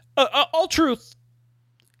 all truth,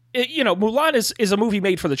 Mulan is a movie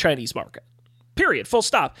made for the Chinese market. Period. Full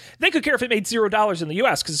stop. They could care if it made $0 in the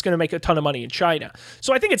U.S. because it's going to make a ton of money in China.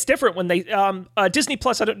 So I think it's different when they Disney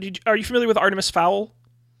Plus. Are you familiar with Artemis Fowl,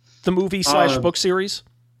 the movie / book series?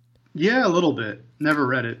 Yeah, a little bit. Never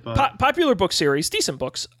read it, but popular book series, decent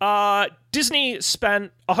books. Disney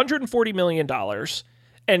spent $140 million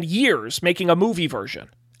and years making a movie version.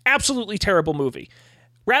 Absolutely terrible movie.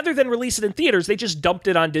 Rather than release it in theaters, they just dumped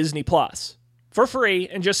it on Disney Plus for free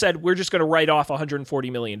and just said, we're just going to write off $140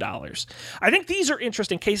 million. I think these are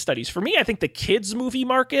interesting case studies. For me, I think the kids movie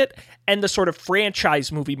market and the sort of franchise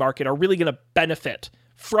movie market are really going to benefit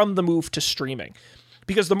from the move to streaming.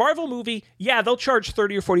 Because the Marvel movie, yeah, they'll charge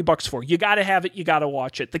 $30 or $40 for. You got to have it. You got to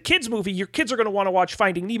watch it. The kids movie, your kids are going to want to watch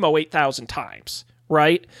Finding Nemo 8,000 times,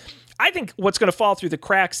 right? I think what's going to fall through the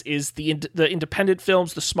cracks is the independent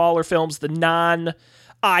films, the smaller films, the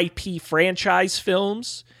non-IP franchise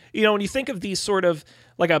films. You know, when you think of these sort of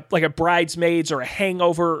like a Bridesmaids or a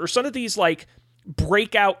Hangover or some of these like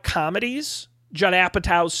breakout comedies, Judd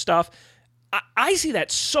Apatow's stuff, I see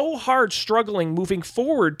that so hard struggling moving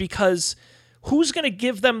forward because who's going to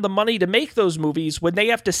give them the money to make those movies when they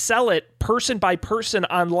have to sell it person by person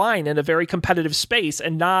online in a very competitive space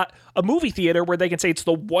and not a movie theater where they can say it's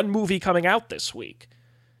the one movie coming out this week?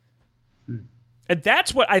 And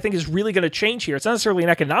that's what I think is really going to change here. It's not necessarily an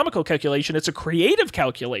economical calculation. It's a creative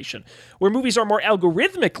calculation where movies are more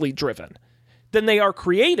algorithmically driven than they are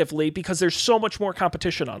creatively because there's so much more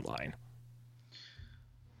competition online.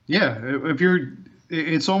 Yeah,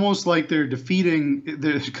 it's almost like they're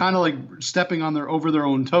kind of like stepping over their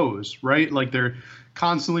own toes, right? Like they're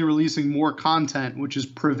constantly releasing more content, which is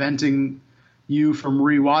preventing you from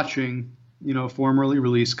rewatching, formerly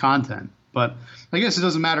released content. But I guess it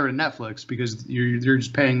doesn't matter at Netflix because you're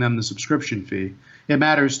just paying them the subscription fee. It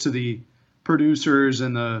matters to the producers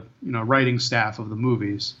and the writing staff of the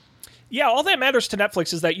movies. Yeah, all that matters to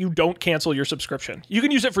Netflix is that you don't cancel your subscription. You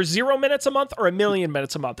can use it for 0 minutes a month or 1 million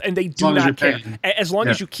minutes a month, and they do not care. As long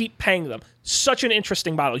as you keep paying them. Such an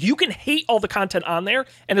interesting model. You can hate all the content on there,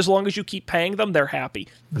 and as long as you keep paying them, they're happy.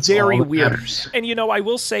 That's very weird. Matters. And, I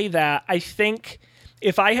will say that I think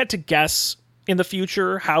if I had to guess in the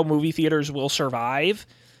future how movie theaters will survive,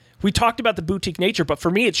 we talked about the boutique nature, but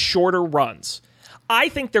for me, it's shorter runs. I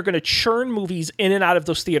think they're going to churn movies in and out of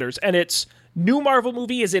those theaters, and it's new Marvel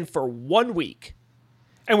movie is in for 1 week.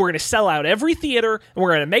 And we're going to sell out every theater, and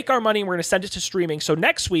we're going to make our money, and we're going to send it to streaming. So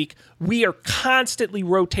next week, we are constantly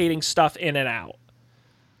rotating stuff in and out.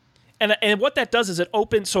 And what that does is it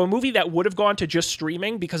opens, so a movie that would have gone to just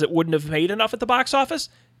streaming because it wouldn't have made enough at the box office,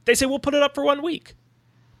 they say, we'll put it up for 1 week.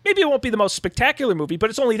 Maybe it won't be the most spectacular movie, but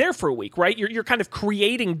it's only there for a week, right? You're kind of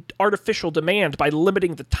creating artificial demand by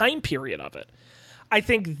limiting the time period of it. I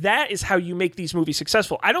think that is how you make these movies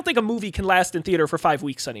successful. I don't think a movie can last in theater for 5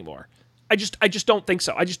 weeks anymore. I just don't think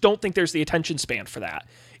so. I just don't think there's the attention span for that.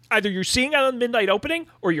 Either you're seeing it on midnight opening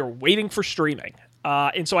or you're waiting for streaming.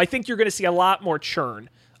 And so I think you're going to see a lot more churn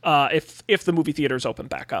if the movie theaters open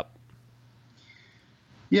back up.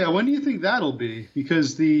 Yeah, when do you think that'll be?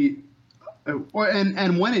 Because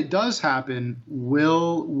and when it does happen,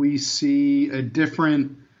 will we see a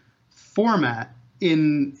different format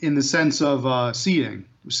in the sense of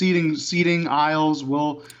seating aisles?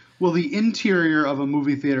 Will will the interior of a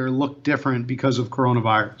movie theater look different because of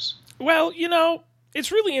coronavirus? Well,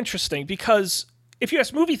 it's really interesting because if you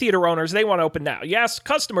ask movie theater owners, they want to open now. You ask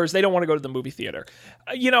customers, they don't want to go to the movie theater.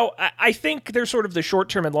 I think there's sort of the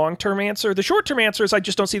short-term and long-term answer. The short-term answer is I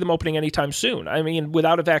just don't see them opening anytime soon. I mean,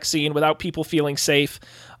 without a vaccine, without people feeling safe,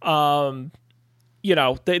 they're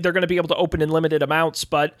going to be able to open in limited amounts,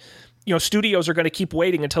 but studios are going to keep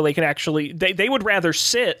waiting until they can actually, they would rather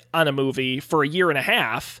sit on a movie for a year and a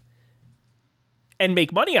half and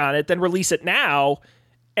make money on it than release it now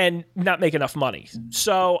and not make enough money.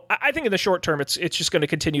 So I think in the short term, it's just going to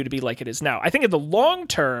continue to be like it is now. I think in the long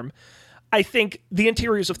term, I think the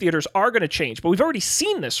interiors of theaters are going to change, but we've already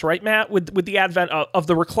seen this, right, Matt, with the advent of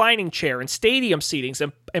the reclining chair and stadium seatings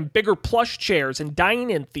and bigger plush chairs and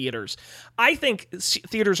dine-in theaters. I think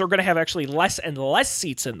theaters are going to have actually less and less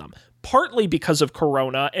seats in them, partly because of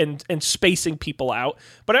Corona and spacing people out,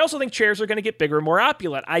 but I also think chairs are going to get bigger and more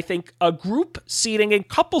opulent. I think a group seating and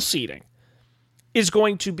couple seating is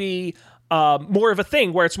going to be more of a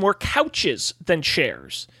thing where it's more couches than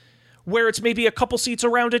chairs, where it's maybe a couple seats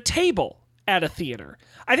around a table at a theater.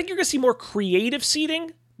 I think you're going to see more creative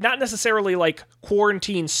seating, not necessarily like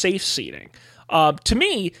quarantine safe seating. To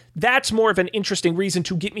me, that's more of an interesting reason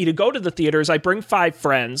to get me to go to the theaters. I bring 5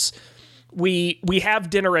 friends. We have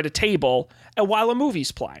dinner at a table and while a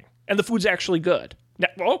movie's playing and the food's actually good. Now,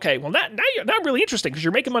 okay, well, now I'm really interesting because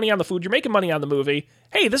you're making money on the food, you're making money on the movie.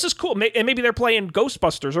 Hey, this is cool. And maybe they're playing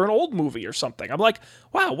Ghostbusters or an old movie or something. I'm like,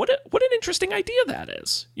 wow, what an interesting idea that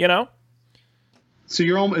is, So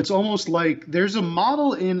it's almost like there's a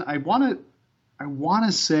model in I want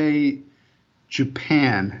to say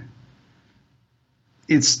Japan.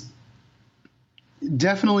 It's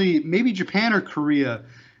definitely maybe Japan or Korea.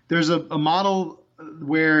 There's a model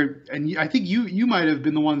where, and I think you might have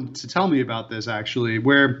been the one to tell me about this actually,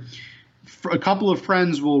 where a couple of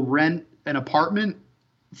friends will rent an apartment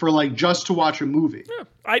for like just to watch a movie. Yeah,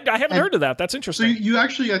 I haven't heard of that. That's interesting. So you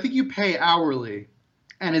actually, I think you pay hourly,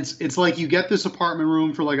 and it's like you get this apartment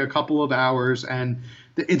room for like a couple of hours, and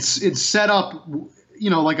it's set up,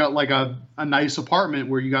 like a nice apartment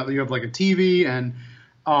where you have like a TV and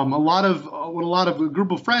a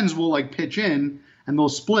group of friends will like pitch in. And they'll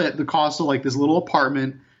split the cost of like this little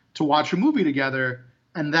apartment to watch a movie together.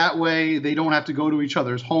 And that way they don't have to go to each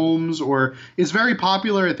other's homes. Or it's very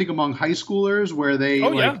popular, I think, among high schoolers where they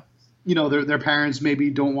their parents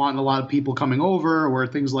maybe don't want a lot of people coming over or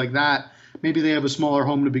things like that. Maybe they have a smaller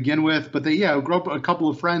home to begin with. But a couple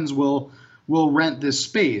of friends will rent this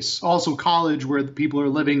space. Also college where the people are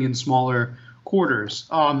living in smaller quarters.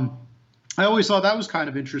 I always thought that was kind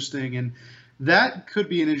of interesting. And that could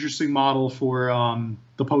be an interesting model for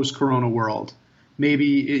the post-corona world.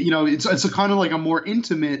 Maybe, it's a kind of like a more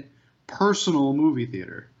intimate, personal movie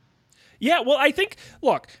theater. Yeah, well, I think,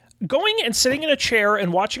 look, going and sitting in a chair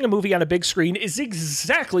and watching a movie on a big screen is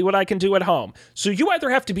exactly what I can do at home. So you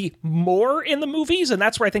either have to be more in the movies, and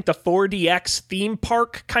that's where I think the 4DX theme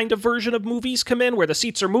park kind of version of movies come in, where the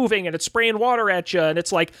seats are moving and it's spraying water at you, and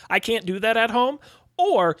it's like, I can't do that at home.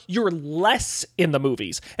 Or you're less in the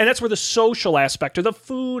movies. And that's where the social aspect or the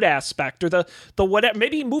food aspect or the whatever,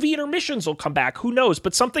 maybe movie intermissions will come back. Who knows?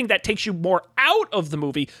 But something that takes you more out of the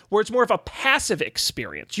movie where it's more of a passive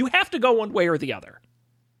experience. You have to go one way or the other.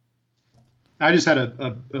 I just had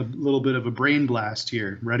a little bit of a brain blast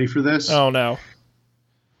here. Ready for this? Oh, no.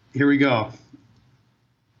 Here we go.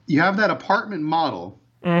 You have that apartment model.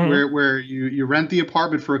 Mm-hmm. Where you rent the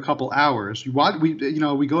apartment for a couple hours. We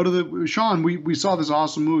go to Sean. We saw this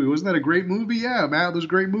awesome movie. Wasn't that a great movie? Yeah, man, it was a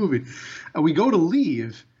great movie. And we go to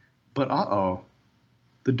leave, but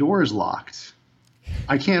the door is locked.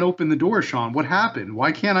 I can't open the door, Sean. What happened?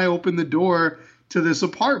 Why can't I open the door to this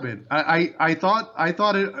apartment? I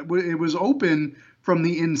thought it was open from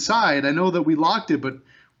the inside. I know that we locked it, but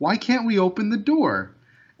why can't we open the door?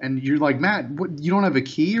 And you're like, Matt, you don't have a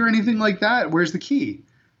key or anything like that? Where's the key?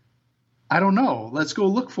 I don't know. Let's go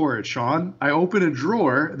look for it, Sean. I open a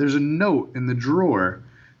drawer. There's a note in the drawer.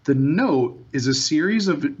 The note is a series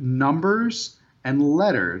of numbers and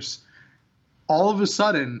letters. All of a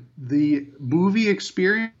sudden, the movie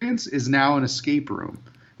experience is now an escape room.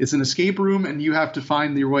 It's an escape room, and you have to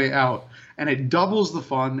find your way out. And it doubles the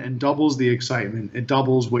fun and doubles the excitement. It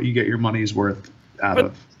doubles what you get your money's worth out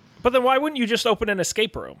of. But then why wouldn't you just open an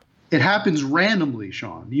escape room? It happens randomly,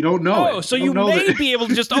 Sean. You don't know it. Oh, so you may be able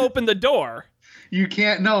to just open the door. You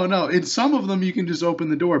can't. No. In some of them, you can just open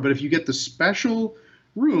the door. But if you get the special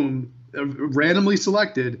room randomly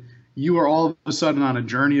selected, you are all of a sudden on a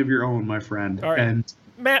journey of your own, my friend. All right. And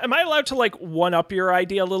Matt, am I allowed to one up your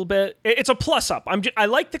idea a little bit? It's a plus up. I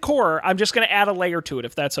like the core. I'm just going to add a layer to it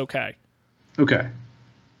if that's okay. Okay.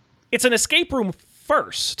 it's an escape room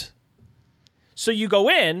first. So you go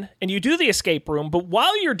in and you do the escape room, but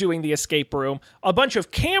while you're doing the escape room, a bunch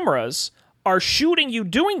of cameras are shooting you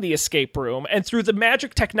doing the escape room, and through the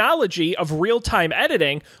magic technology of real-time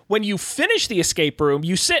editing, when you finish the escape room,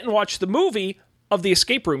 you sit and watch the movie of the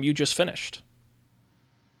escape room you just finished.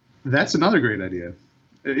 That's another great idea.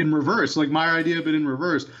 In reverse, like my idea, but in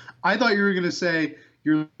reverse. I thought you were going to say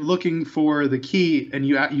you're looking for the key and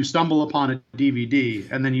you stumble upon a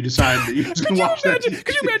DVD and then you decide that you're just going to watch that.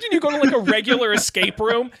 Could you imagine you go to like a regular escape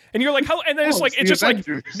room and you're like, how? And then it's just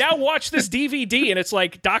Avengers. like, now watch this DVD and it's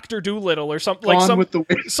like Dr. Doolittle or something, Gone like some with the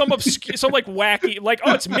Wind. some obscure, some like wacky, like,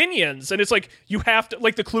 oh, it's Minions, and it's like you have to,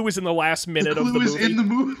 like, the clue is in the last minute of the Clue is movie. in the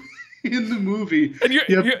movie. In the movie, And you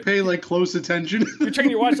have to pay like close attention. You're checking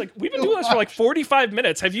your watch, like, we've been doing this for like 45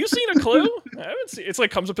 minutes. Have you seen a clue? I haven't seen. It's like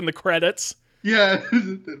comes up in the credits. Yeah.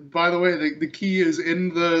 By the way, the key is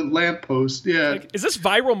in the lamppost. Yeah. Like, is this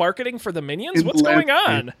viral marketing for the Minions? In the What's going lamppost.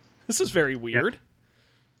 on? This is very weird.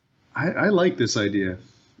 I like this idea.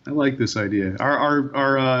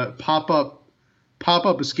 Our pop-up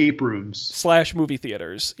escape rooms / movie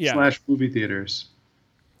theaters. Yeah. / movie theaters.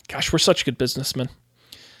 Gosh, we're such good businessmen.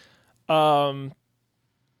 Matt,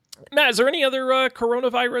 is there any other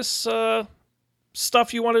coronavirus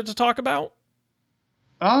stuff you wanted to talk about?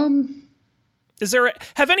 Have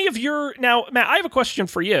any of your, now, Matt, I have a question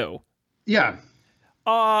for you. Yeah.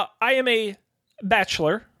 I am a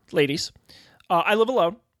bachelor, ladies. I live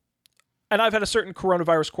alone, and I've had a certain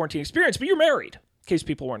coronavirus quarantine experience, but you're married, in case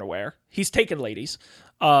people weren't aware. He's taken, ladies.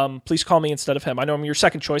 Please call me instead of him. I know I'm your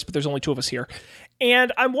second choice, but there's only 2 of us here.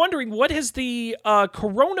 And I'm wondering, what has the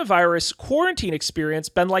coronavirus quarantine experience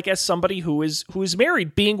been like as somebody who is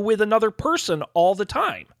married, being with another person all the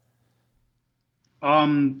time? I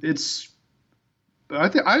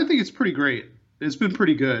think it's pretty great. It's been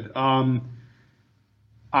pretty good. I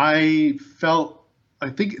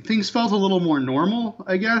think things felt a little more normal,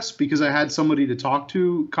 I guess, because I had somebody to talk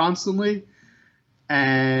to constantly,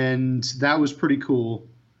 and that was pretty cool.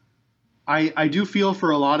 I do feel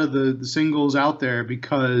for a lot of the singles out there,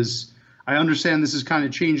 because I understand this is kind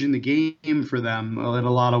of changing the game for them in a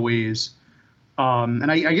lot of ways. And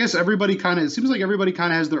I guess it seems like everybody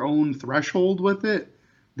kind of has their own threshold with it,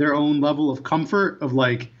 their own level of comfort of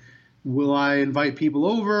like, will I invite people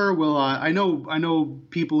over? I know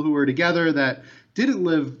people who are together that didn't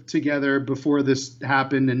live together before this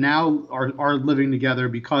happened and now are living together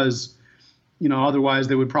because, otherwise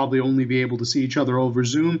they would probably only be able to see each other over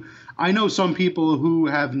Zoom. I know some people who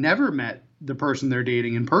have never met the person they're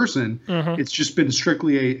dating in person. Mm-hmm. It's just been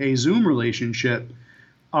strictly a Zoom relationship.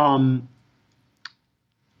 I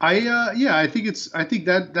think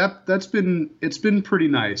that's been pretty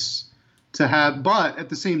nice to have, but at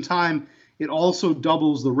the same time, it also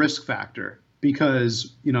doubles the risk factor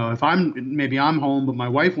because, if I'm home, but my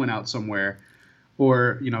wife went out somewhere,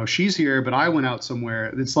 or, she's here, but I went out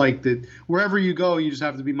somewhere. It's like that wherever you go, you just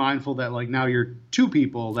have to be mindful that like now you're 2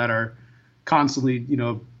 people that are constantly,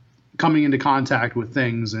 coming into contact with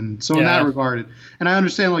things. And so in that regard, and I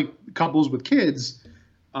understand like couples with kids,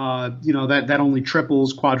 that only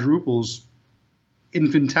triples, quadruples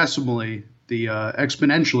infinitesimally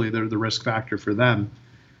exponentially the risk factor for them.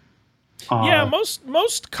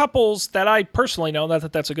 Most couples that I personally know, not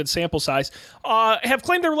that that's a good sample size, have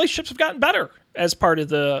claimed their relationships have gotten better as part of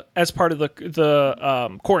the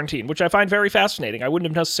quarantine, which I find very fascinating. I wouldn't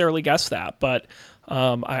have necessarily guessed that, but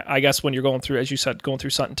I guess when you're going through, as you said, going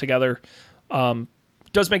through something together,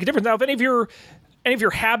 does make a difference. Now, if any of your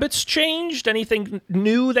habits changed? Anything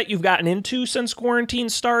new that you've gotten into since quarantine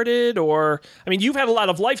started? Or, I mean, you've had a lot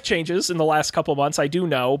of life changes in the last couple of months, I do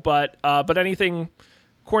know, but anything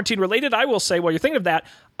quarantine related? I will say, while you're thinking of that,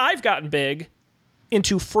 I've gotten big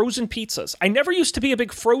into frozen pizzas. I never used to be a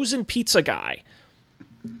big frozen pizza guy.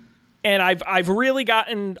 And I've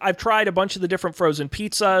tried a bunch of the different frozen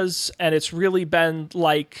pizzas, and it's really been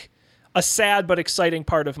like a sad but exciting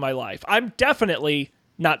part of my life. I'm definitely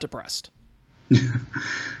not depressed.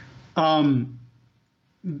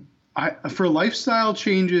 For lifestyle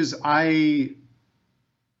changes, I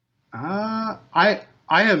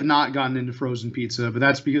have not gotten into frozen pizza, but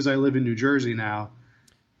that's because I live in New Jersey now,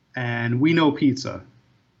 and we know pizza.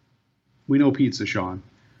 We know pizza, Sean.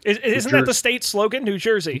 Isn't that the state slogan, New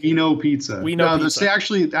Jersey? We know pizza. We know pizza.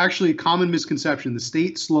 Actually, a common misconception. The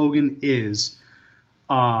state slogan is,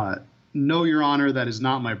 "No, Your Honor, that is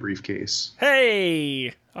not my briefcase."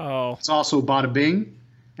 Hey. Oh. It's also Bada Bing,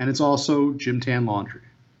 and it's also Jim Tan Laundry.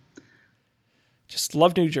 Just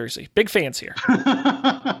love New Jersey. Big fans here.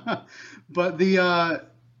 But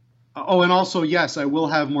and also, yes, I will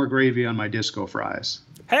have more gravy on my disco fries.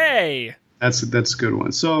 Hey. That's a good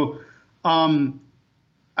one. So,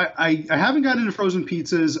 I haven't gotten into frozen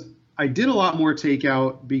pizzas. I did a lot more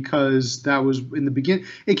takeout because that was in the beginning.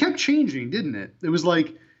 It kept changing, didn't it? It was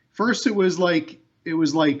like first it was like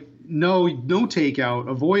no takeout,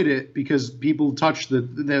 avoid it because people touch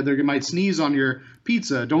they might sneeze on your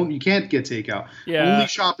pizza. You can't get takeout. Yeah. Only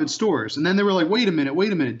shop at stores. And then they were like, wait a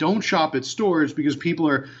minute, don't shop at stores because people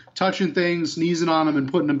are touching things, sneezing on them,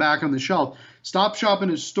 and putting them back on the shelf. Stop shopping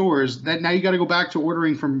at stores. That now you got to go back to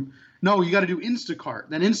ordering from. No, you got to do Instacart.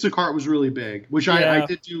 Then Instacart was really big, which I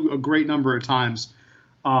did do a great number of times,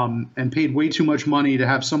 and paid way too much money to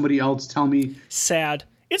have somebody else tell me. Sad.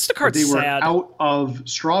 Instacart's they were sad. out of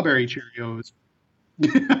strawberry Cheerios.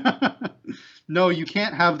 No, you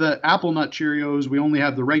can't have the apple nut Cheerios. We only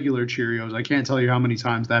have the regular Cheerios. I can't tell you how many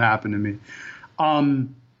times that happened to me.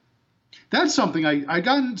 That's something I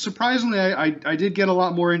got. Surprisingly, I did get a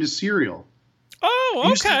lot more into cereal.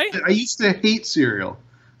 Oh, okay. I used to hate cereal.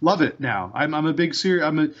 Love it now. I'm a big cereal.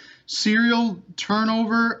 I'm a cereal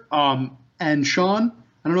turnover. And Sean,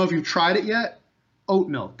 I don't know if you've tried it yet. Oat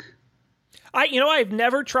milk. I've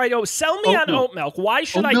never tried. Sell me on oat milk. Why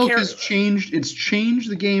should I care? Oat milk has changed. It's changed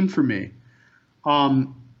the game for me.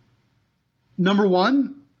 Number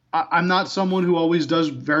one, I'm not someone who always does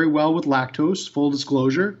very well with lactose. Full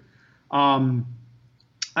disclosure. I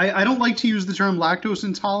don't like to use the term lactose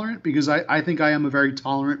intolerant because I think I am a very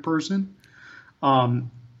tolerant person.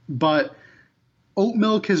 But oat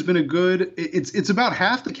milk has been it's about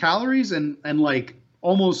half the calories and like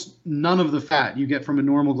almost none of the fat you get from a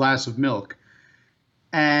normal glass of milk.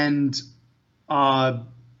 And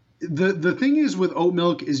the thing is with oat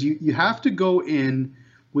milk is you have to go in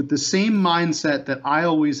with the same mindset that I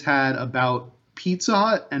always had about Pizza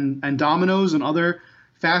Hut and Domino's and other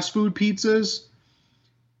fast food pizzas,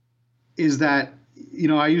 is that,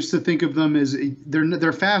 I used to think of them as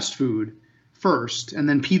they're fast food first and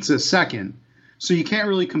then pizza second. So you can't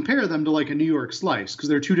really compare them to like a New York slice because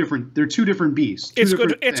they're two different beasts. It's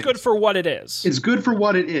good. It's good for what it is. It's good for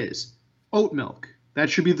what it is. Oat milk. That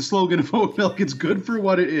should be the slogan of oat milk. It's good for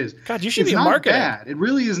what it is. God, you should be marketing. It's not bad. It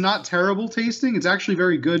really is not terrible tasting. It's actually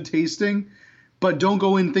very good tasting. But don't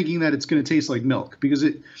go in thinking that it's going to taste like milk because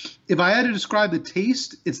if I had to describe the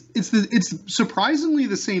taste, it's surprisingly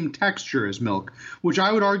the same texture as milk, which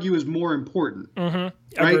I would argue is more important.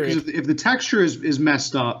 Mm-hmm. Right? Because if the texture is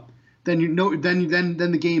messed up, then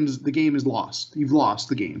the game is lost. You've lost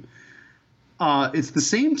the game. It's the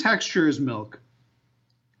same texture as milk,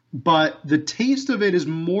 but the taste of it is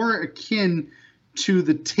more akin to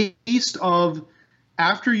the taste of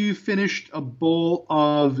after you finished a bowl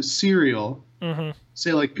of cereal,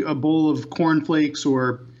 say like a bowl of Corn Flakes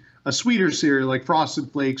or a sweeter cereal like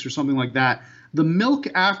Frosted Flakes or something like that. The milk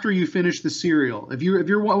after you finish the cereal, if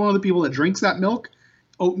you're one of the people that drinks that milk,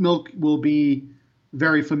 oat milk will be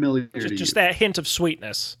very familiar to you. Just that hint of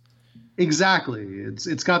sweetness. Exactly.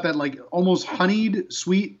 It's got that like almost honeyed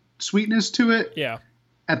sweetness to it. Yeah.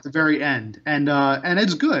 At the very end, and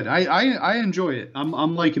it's good. I enjoy it.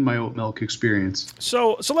 I'm liking my oat milk experience.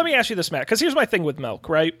 So let me ask you this, Matt, because here's my thing with milk,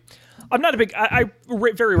 right? I'm not a big. I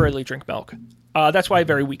very rarely drink milk. That's why I have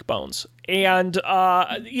very weak bones. And the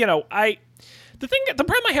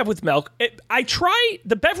problem I have with milk, I try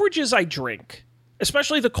the beverages I drink,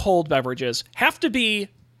 especially the cold beverages, have to be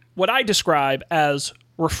what I describe as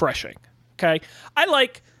refreshing. Okay,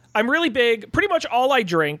 I'm really big. Pretty much all I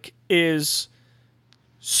drink is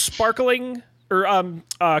sparkling or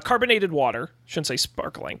carbonated water. Shouldn't say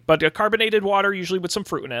sparkling, but carbonated water, usually with some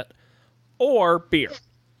fruit in it, or beer.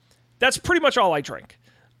 That's pretty much all I drink.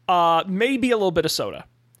 Maybe a little bit of soda.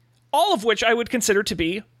 All of which I would consider to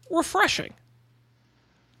be refreshing.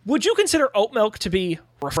 Would you consider oat milk to be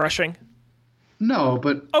refreshing? No,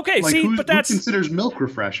 but okay. Like, See, who that's considers milk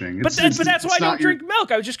refreshing. But that's why I don't drink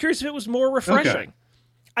milk. I was just curious if it was more refreshing. Okay.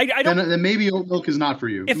 I don't. Then maybe oat milk is not for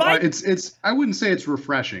you. I wouldn't say it's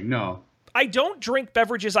refreshing. No. I don't drink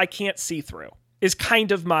beverages I can't see through. Is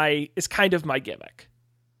kind of my gimmick.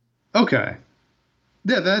 Okay.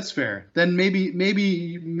 Yeah, that's fair. Then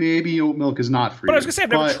maybe oat milk is not for you. But I was gonna say I've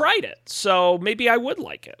never tried it, so maybe I would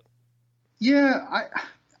like it. Yeah,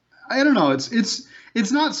 I don't know.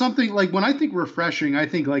 It's not something like when I think refreshing, I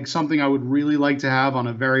think like something I would really like to have on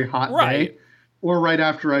a very hot day, or right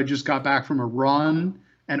after I just got back from a run.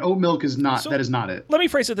 And oat milk is not. That is not it. Let me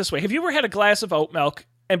phrase it this way: have you ever had a glass of oat milk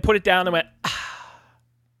and put it down and went, ah?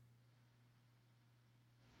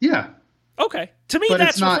 Yeah. Okay. To me,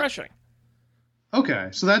 that's refreshing. Okay,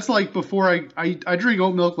 so that's like before I drink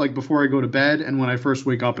oat milk like before I go to bed and when I first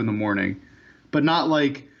wake up in the morning, but not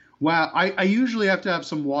like Wow, I usually have to have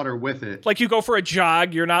some water with it. Like you go for a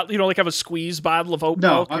jog, you don't like have a squeeze bottle of oat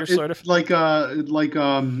No, milk. You're sort of like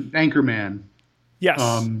Anchorman.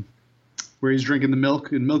 yes. Where he's drinking the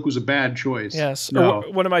milk, and milk was a bad choice. Yes. No.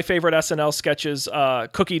 Or one of my favorite SNL sketches,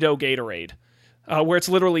 Cookie Dough Gatorade, where it's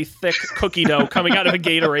literally thick cookie dough coming out of a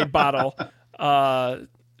Gatorade bottle.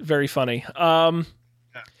 Very funny. Well,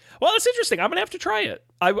 it's interesting. I'm going to have to try it.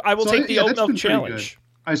 I will take the oat milk challenge.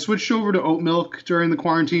 I switched over to oat milk during the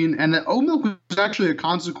quarantine, and the oat milk was actually a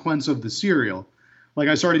consequence of the cereal. Like,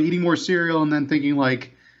 I started eating more cereal and then thinking,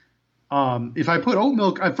 like, if I put oat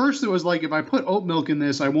milk, at first it was like, if I put oat milk in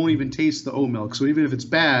this, I won't even taste the oat milk. So even if it's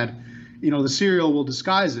bad, the cereal will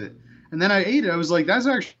disguise it. And then I ate it. I was like, that's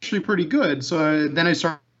actually pretty good. So then I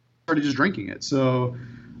started just drinking it. So,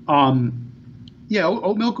 yeah,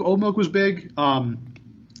 oat milk was big.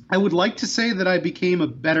 I would like to say that I became a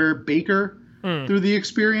better baker through the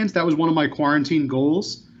experience. That was one of my quarantine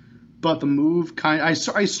goals. But the move I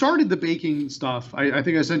started the baking stuff. I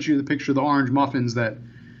think I sent you the picture of the orange muffins that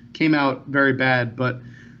came out very bad. But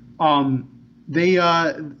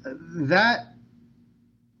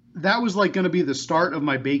that was like going to be the start of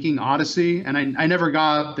my baking odyssey, and I never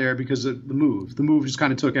got up there because of the move. The move just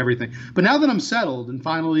kind of took everything. But now that I'm settled and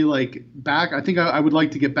finally like back, I think I would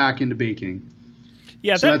like to get back into baking.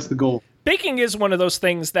 Yeah, so that's the goal. Baking is one of those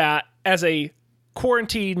things that, as a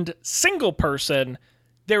quarantined single person,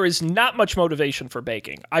 there is not much motivation for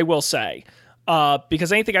baking, I will say,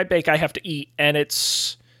 because anything I bake, I have to eat, and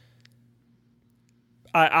it's.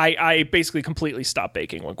 I basically completely stopped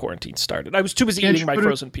baking when quarantine started. I was too busy eating my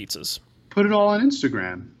frozen pizzas. Put it all on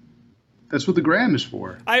Instagram. That's what the gram is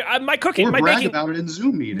for. My cooking, or my brag baking, about it in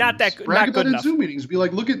Zoom meetings. Not that brag not about good it enough. in Zoom meetings. Be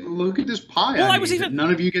like, look at this pie. Well, I was made even that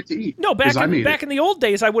none of you get to eat. No, back in the old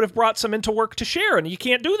days, I would have brought some into work to share, and you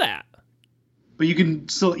can't do that. But you can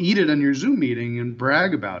still eat it on your Zoom meeting and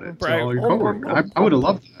brag about it to all your coworkers. I would have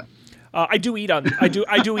loved that. I do eat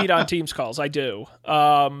on Teams calls. I do.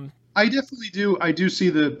 I definitely do. I do see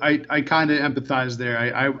I kind of empathize there.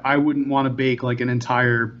 I wouldn't want to bake like an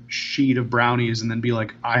entire sheet of brownies and then be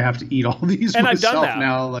like, I have to eat all these and myself I've done that.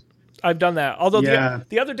 now. Like, I've done that. Although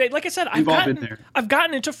the other day, like I said, I've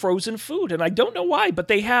gotten into frozen food, and I don't know why, but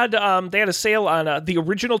they had a sale on the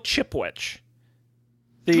original Chipwich,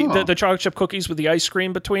 the chocolate chip cookies with the ice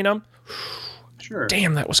cream between them. Sure.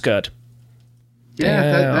 Damn, that was good.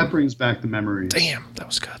 Yeah, that brings back the memories. Damn, that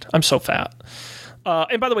was good. I'm so fat.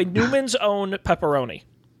 And by the way, Newman's own pepperoni.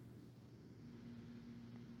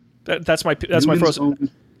 That's my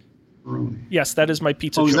frozen. Pepperoni. Yes, that is my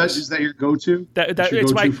pizza choice. Is that your go-to?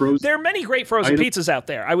 It's my frozen. There are many great frozen pizzas out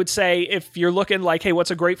there. I would say if you're looking like, hey,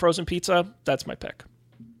 what's a great frozen pizza? That's my pick.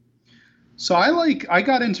 So I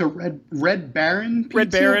got into Red Baron pizza.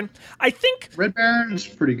 Red Baron. I think Red Baron's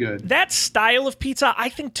pretty good. That style of pizza, I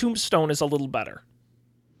think Tombstone is a little better.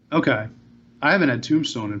 Okay. I haven't had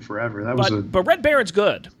Tombstone in forever. But Red Baron's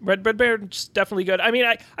good. Red Baron's definitely good. I mean,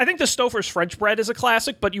 I think the Stouffer's French bread is a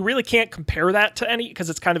classic, but you really can't compare that to any because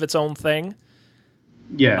it's kind of its own thing.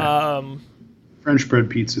 Yeah. French bread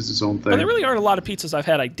pizza is its own thing. But there really aren't a lot of pizzas I've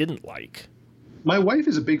had I didn't like. My wife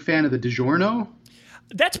is a big fan of the DiGiorno.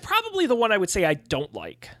 That's probably the one I would say I don't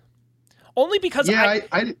like. Only because I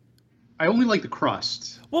only like the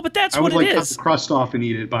crust. Well, but that's what it is. I would like cut the crust off and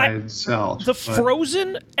eat it by itself.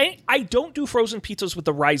 Frozen, I don't do frozen pizzas with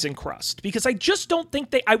the rising crust because I just don't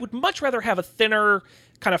think I would much rather have a thinner,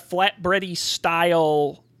 kind of flatbready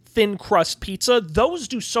style, thin crust pizza. Those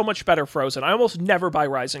do so much better frozen. I almost never buy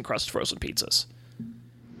rising crust frozen pizzas.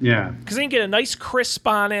 Yeah. Because then you get a nice crisp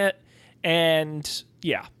on it, and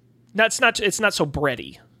yeah. It's not so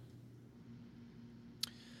bready.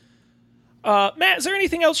 Matt, is there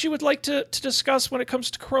anything else you would like to discuss when it comes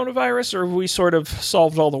to coronavirus, or have we sort of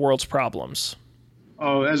solved all the world's problems?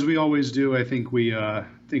 Oh, as we always do, I think we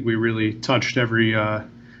really touched every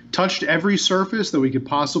surface that we could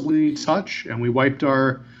possibly touch, and we wiped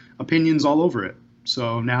our opinions all over it.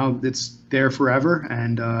 So now it's there forever,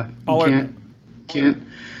 and you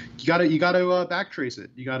gotta backtrace it.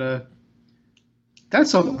 You gotta. That's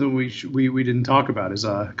something we didn't talk about is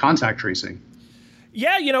contact tracing.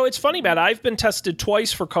 Yeah, it's funny, Matt. I've been tested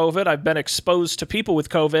twice for COVID. I've been exposed to people with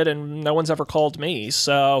COVID, and no one's ever called me.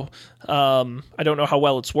 So I don't know how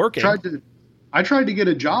well it's working. I tried to get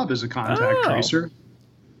a job as a contact tracer.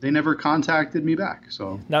 They never contacted me back.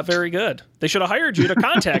 So not very good. They should have hired you to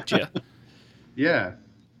contact you. Yeah.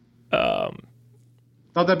 Thought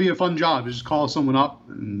that'd be a fun job. Just call someone up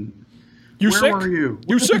and where were you?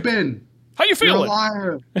 Where have you been? How you You're a feeling?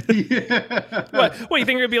 liar. Yeah. What you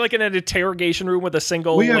think you're gonna be like in an interrogation room with a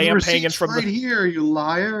single We have lamp hanging receipts from right the? here, you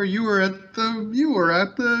liar. You were at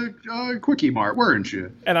the Quickie Mart, weren't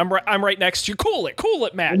you? And I'm right next to you. Cool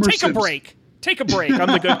it, Matt. Homer Take a Simpson. break. Take a break. I'm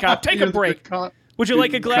the good cop. Take You're a the break. good cop. Would you You're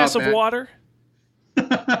like the a good glass cop, of Matt. water?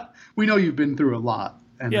 We know you've been through a lot,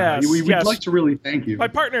 and Yes, we'd yes. like to really thank you. My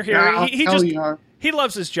partner here, Yeah, he hell just yeah. he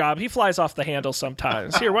loves his job. He flies off the handle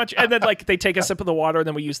sometimes. Here, why don't you? And then like they take a sip of the water, and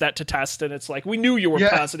then we use that to test. And it's like, we knew you were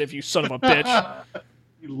Yeah. positive, you son of a bitch.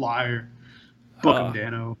 You liar. Book 'em,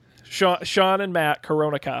 Dano. Sean and Matt,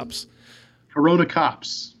 Corona cops. Corona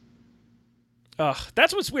cops. Ugh,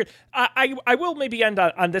 that's what's weird. I will maybe end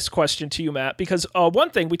on this question to you, Matt, because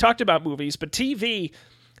one thing we talked about movies, but TV.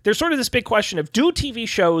 There's sort of this big question of, do TV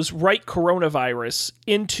shows write coronavirus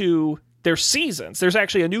into their seasons? There's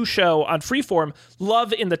actually a new show on Freeform,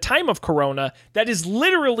 Love in the Time of Corona, that is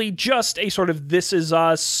literally just a sort of This Is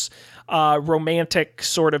Us romantic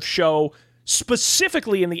sort of show,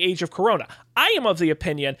 specifically in the age of Corona. I am of the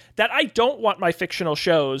opinion that I don't want my fictional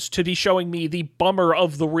shows to be showing me the bummer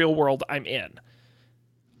of the real world I'm in.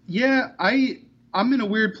 Yeah, I'm in a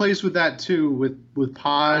weird place with that too, with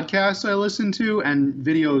podcasts I listen to and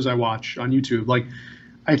videos I watch on YouTube. Like,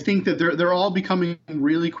 I think that they're all becoming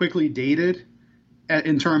really quickly dated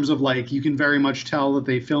in terms of, like, you can very much tell that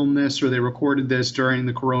they filmed this or they recorded this during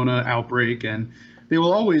the Corona outbreak, and they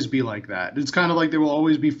will always be like that. It's kind of like they will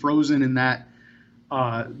always be frozen in that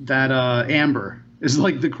amber. It's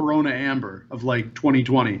like the Corona amber of like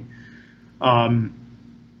 2020.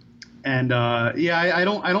 I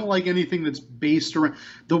don't like anything that's based around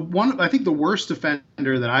the one. I think the worst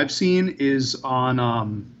offender that I've seen is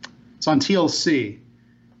on it's on TLC.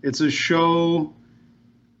 It's a show.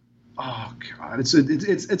 Oh God, it's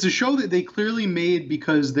a show that they clearly made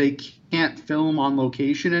because they can't film on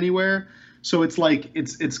location anywhere. So it's like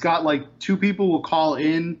it's got like two people will call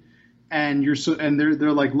in, and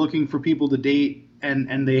they're like looking for people to date,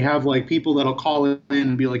 and they have like people that'll call in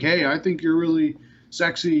and be like, hey, I think you're really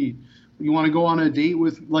sexy. You want to go on a date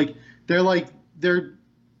with, like,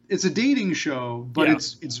 it's a dating show, but Yeah.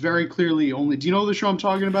 it's very clearly only. Do you know the show I'm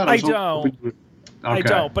talking about? I was hoping you would- I Okay.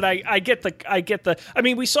 don't, but I get the. I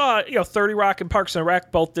mean, we saw 30 Rock and Parks and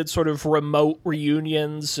Rec both did sort of remote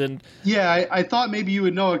reunions, and Yeah, I thought maybe you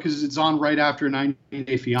would know it because it's on right after 90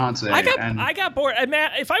 Day Fiance. I got bored. And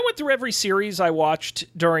Matt, if I went through every series I watched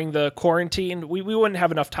during the quarantine, we wouldn't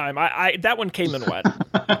have enough time. I that one came and went.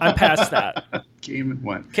 I'm past that. Came and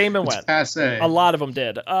went. It's went. Passe. A lot of them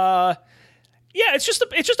did. Yeah, it's just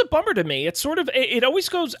a bummer to me. It's sort of it always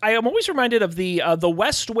goes. I am always reminded of the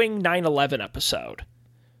West Wing 9/11 episode,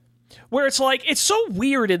 where it's like it's so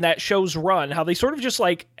weird in that show's run how they sort of just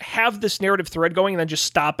like have this narrative thread going and then just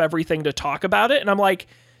stop everything to talk about it. And I'm like,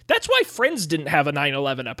 that's why Friends didn't have a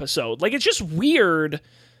 9/11 episode. Like, it's just weird.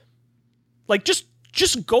 Like, just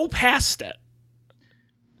go past it.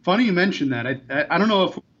 Funny you mentioned that. I don't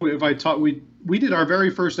know if I taught we did our very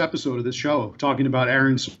first episode of this show talking about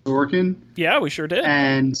Aaron Sorkin. Yeah, we sure did.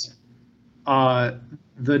 And the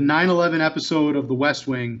 9/11 episode of The West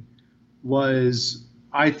Wing was,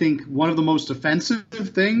 I think, one of the most offensive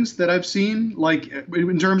things that I've seen. Like,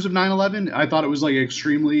 in terms of 9/11, I thought it was like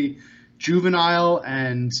extremely juvenile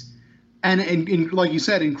and like you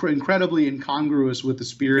said, incredibly incongruous with the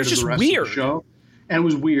spirit of the rest of the show. And it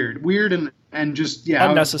was weird and just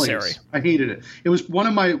unnecessary. Out of place. I hated it. It was one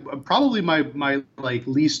of my probably my like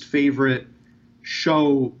least favorite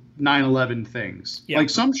show 9/11 things. Yeah. Like,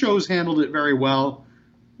 some shows handled it very well,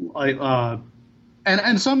 like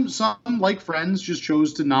and some like Friends just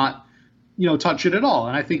chose to not touch it at all.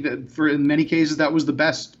 And I think that in many cases that was the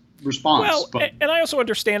best response. Well, and I also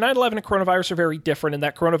understand 9/11 and coronavirus are very different in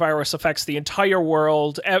that coronavirus affects the entire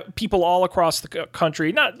world, people all across the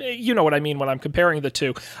country. Not, you know what I mean when I'm comparing the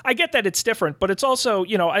two. I get that it's different, but it's also,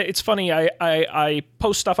 it's funny. I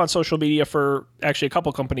post stuff on social media for actually a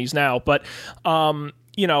couple companies now, but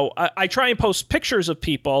I try and post pictures of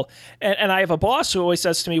people, and I have a boss who always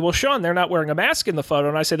says to me, well, Sean, they're not wearing a mask in the photo.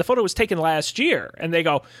 And I say, the photo was taken last year. And they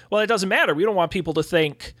go, well, it doesn't matter. We don't want people to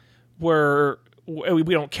think we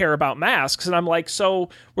don't care about masks. And I'm like, so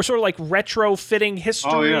we're sort of like retrofitting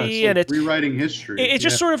history, and it's rewriting history. It's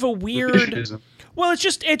just sort of a weird. Well, it's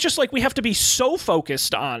just like we have to be so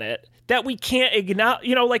focused on it that we can't ignore.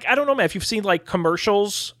 Like, I don't know, man, if you've seen like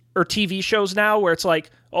commercials or TV shows now where it's like,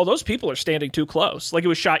 oh, those people are standing too close. Like, it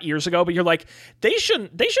was shot years ago, but you're like, they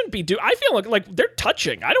shouldn't be I feel like they're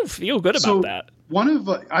touching. I don't feel good about that.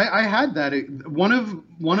 I had that. One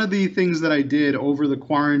of the things that I did over the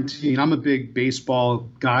quarantine, I'm a big baseball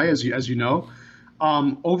guy, as you know.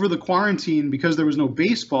 over the quarantine, because there was no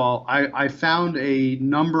baseball, I found a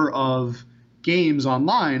number of games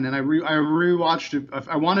online, and I rewatched it.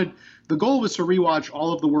 The goal was to rewatch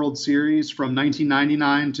all of the World Series from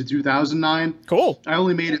 1999 to 2009. Cool. I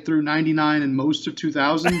only made it through 99 and most of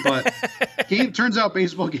 2000, but turns out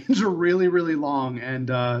baseball games are really, really long, and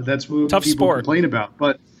that's what Tough people sport. complain about.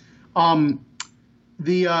 But I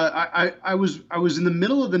was in the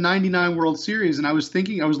middle of the 99 World Series, and I was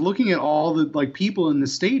looking at all the like people in the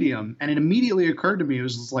stadium, and it immediately occurred to me, it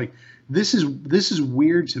was just like, this is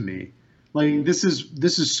weird to me. Like, this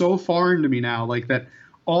is so foreign to me now, like that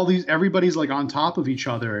everybody's like on top of each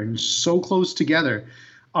other and so close together.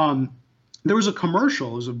 There was a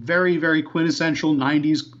commercial, it was a very, very quintessential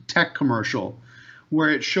 90s tech commercial, where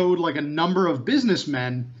it showed like a number of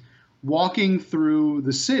businessmen walking through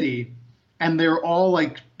the city, and they're all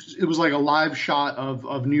like, it was like a live shot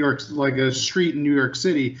of New York, like a street in New York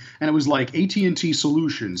City, and it was like AT&T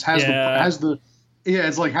Solutions has the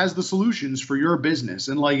solutions for your business,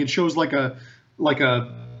 and like it shows like a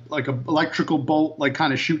electrical bolt like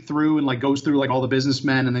kind of shoot through and like goes through like all the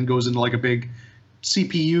businessmen and then goes into like a big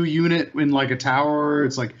CPU unit in like a tower.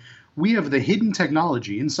 It's like, we have the hidden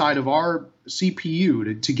technology inside of our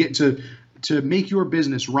CPU to get to make your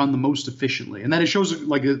business run the most efficiently. And then it shows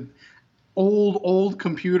like a old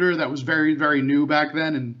computer that was very, very new back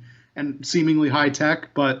then and seemingly high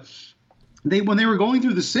tech. But when they were going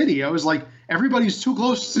through the city, I was like, everybody's too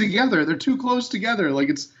close together. They're too close together. Like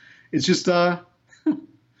it's just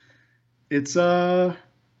it's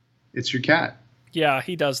your cat. Yeah,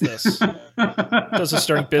 he does this. Does this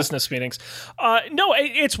during business meetings. No,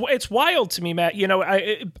 it's wild to me, Matt. You know,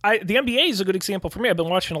 the NBA is a good example for me. I've been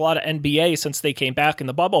watching a lot of NBA since they came back in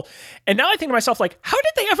the bubble, and now I think to myself, like, how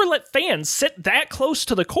did they ever let fans sit that close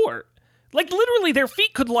to the court? Like, literally, their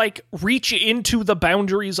feet could like reach into the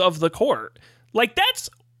boundaries of the court. Like, that's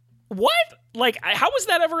what? Like, how was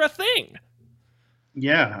that ever a thing?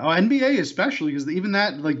 Yeah, NBA especially, because even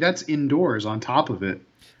that, like, that's indoors on top of it.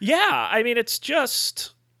 Yeah, I mean, it's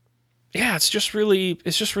just really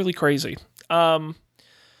crazy. Matt,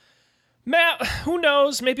 who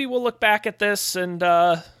knows? Maybe we'll look back at this and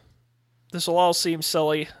this will all seem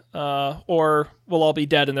silly, or we'll all be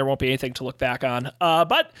dead and there won't be anything to look back on.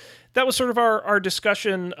 But that was sort of our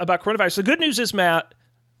discussion about coronavirus. The good news is, Matt,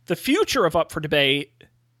 the future of Up for Debate,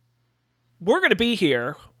 we're going to be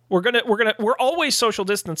here. We're always social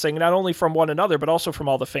distancing, not only from one another, but also from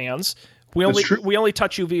all the fans. We only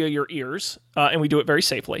touch you via your ears, and we do it very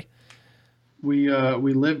safely. We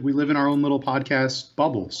live in our own little podcast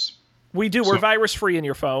bubbles. We do. We're virus free in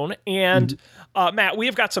your phone. And Matt, we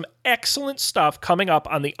have got some excellent stuff coming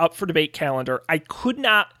up on the Up for Debate calendar. I could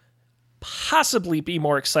not possibly be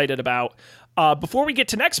more excited about. Before we get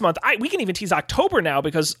to next month, we can even tease October now,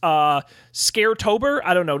 because Scaretober,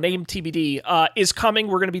 I don't know, name TBD, is coming.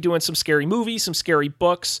 We're going to be doing some scary movies, some scary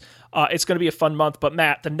books. It's going to be a fun month. But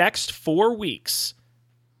Matt, the next 4 weeks,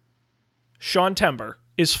 Sean Tember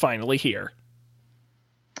is finally here.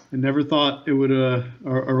 I never thought it would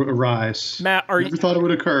arise. Matt, never thought it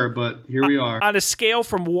would occur, but here we are. On a scale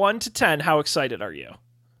from 1 to 10, how excited are you?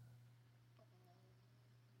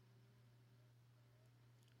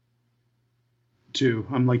 2.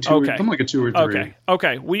 I'm like 2. Okay. I'm like a 2 or 3.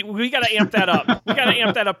 Okay. We got to amp that up. We got to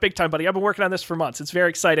amp that up big time, buddy. I've been working on this for months. It's very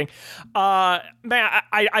exciting. Matt,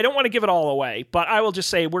 I don't want to give it all away, but I will just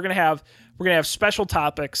say we're gonna have special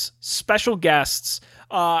topics, special guests.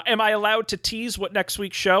 Am I allowed to tease what next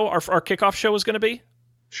week's show, our kickoff show, is going to be?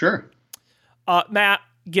 Sure. Matt,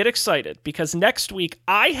 get excited, because next week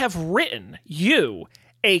I have written you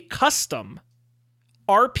a custom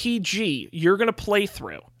RPG you're going to play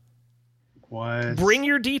through. What? Bring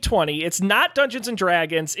your D20. It's not Dungeons and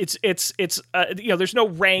Dragons. It's there's no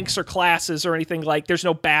ranks or classes or anything, like there's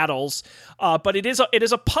no battles. But it is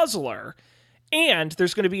a puzzler, and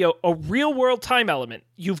there's going to be a real world time element.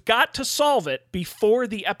 You've got to solve it before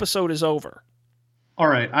the episode is over. All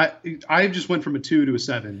right. I just went from a 2 to a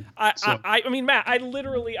 7. I mean, Matt,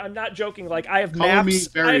 I'm not joking. Like, I have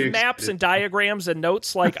maps and diagrams and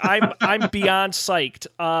notes. Like, I'm beyond psyched.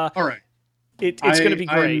 All right. It's going to be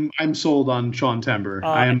great. I'm sold on Sean Tember.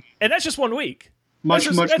 And that's just 1 week.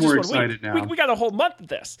 Much more excited now. We got a whole month of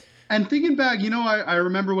this. And thinking back, I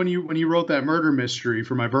remember when you wrote that murder mystery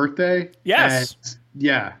for my birthday. Yes.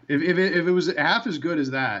 Yeah. If it was half as good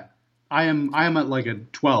as that, I am at like a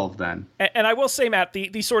 12 then. And I will say, Matt,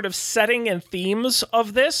 the sort of setting and themes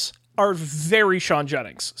of this are very Sean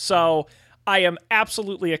Jennings. So I am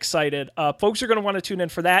absolutely excited. Folks are going to want to tune in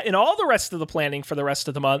for that and all the rest of the planning for the rest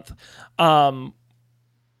of the month.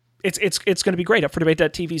 it's going to be great.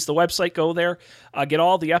 UpForDebate.tv is the website. Go there, get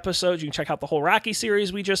all the episodes. You can check out the whole Rocky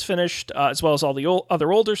series we just finished, as well as all the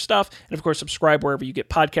other older stuff. And of course, subscribe wherever you get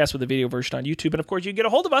podcasts with a video version on YouTube. And of course, you can get a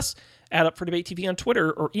hold of us at UpForDebateTV on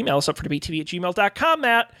Twitter or email us upfordebatetv@gmail.com.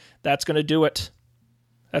 Matt, that's going to do it.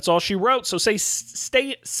 That's all she wrote. So stay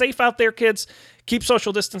safe out there, kids. Keep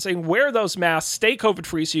social distancing. Wear those masks. Stay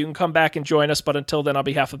COVID-free so you can come back and join us. But until then, on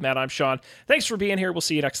behalf of Matt, I'm Sean. Thanks for being here. We'll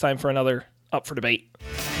see you next time for another Up for Debate.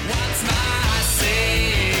 What's my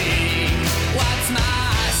saying? What's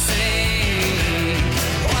my saying?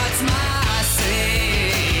 What's my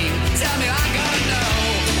saying? Tell me, I gotta know.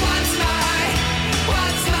 What's my saying?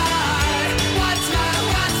 What's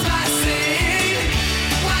my saying?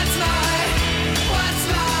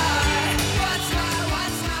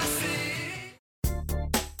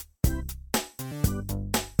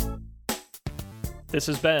 This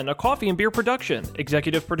has been a Coffee and Beer production,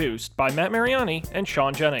 executive produced by Matt Mariani and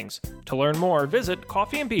Sean Jennings. To learn more, visit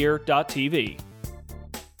coffeeandbeer.tv.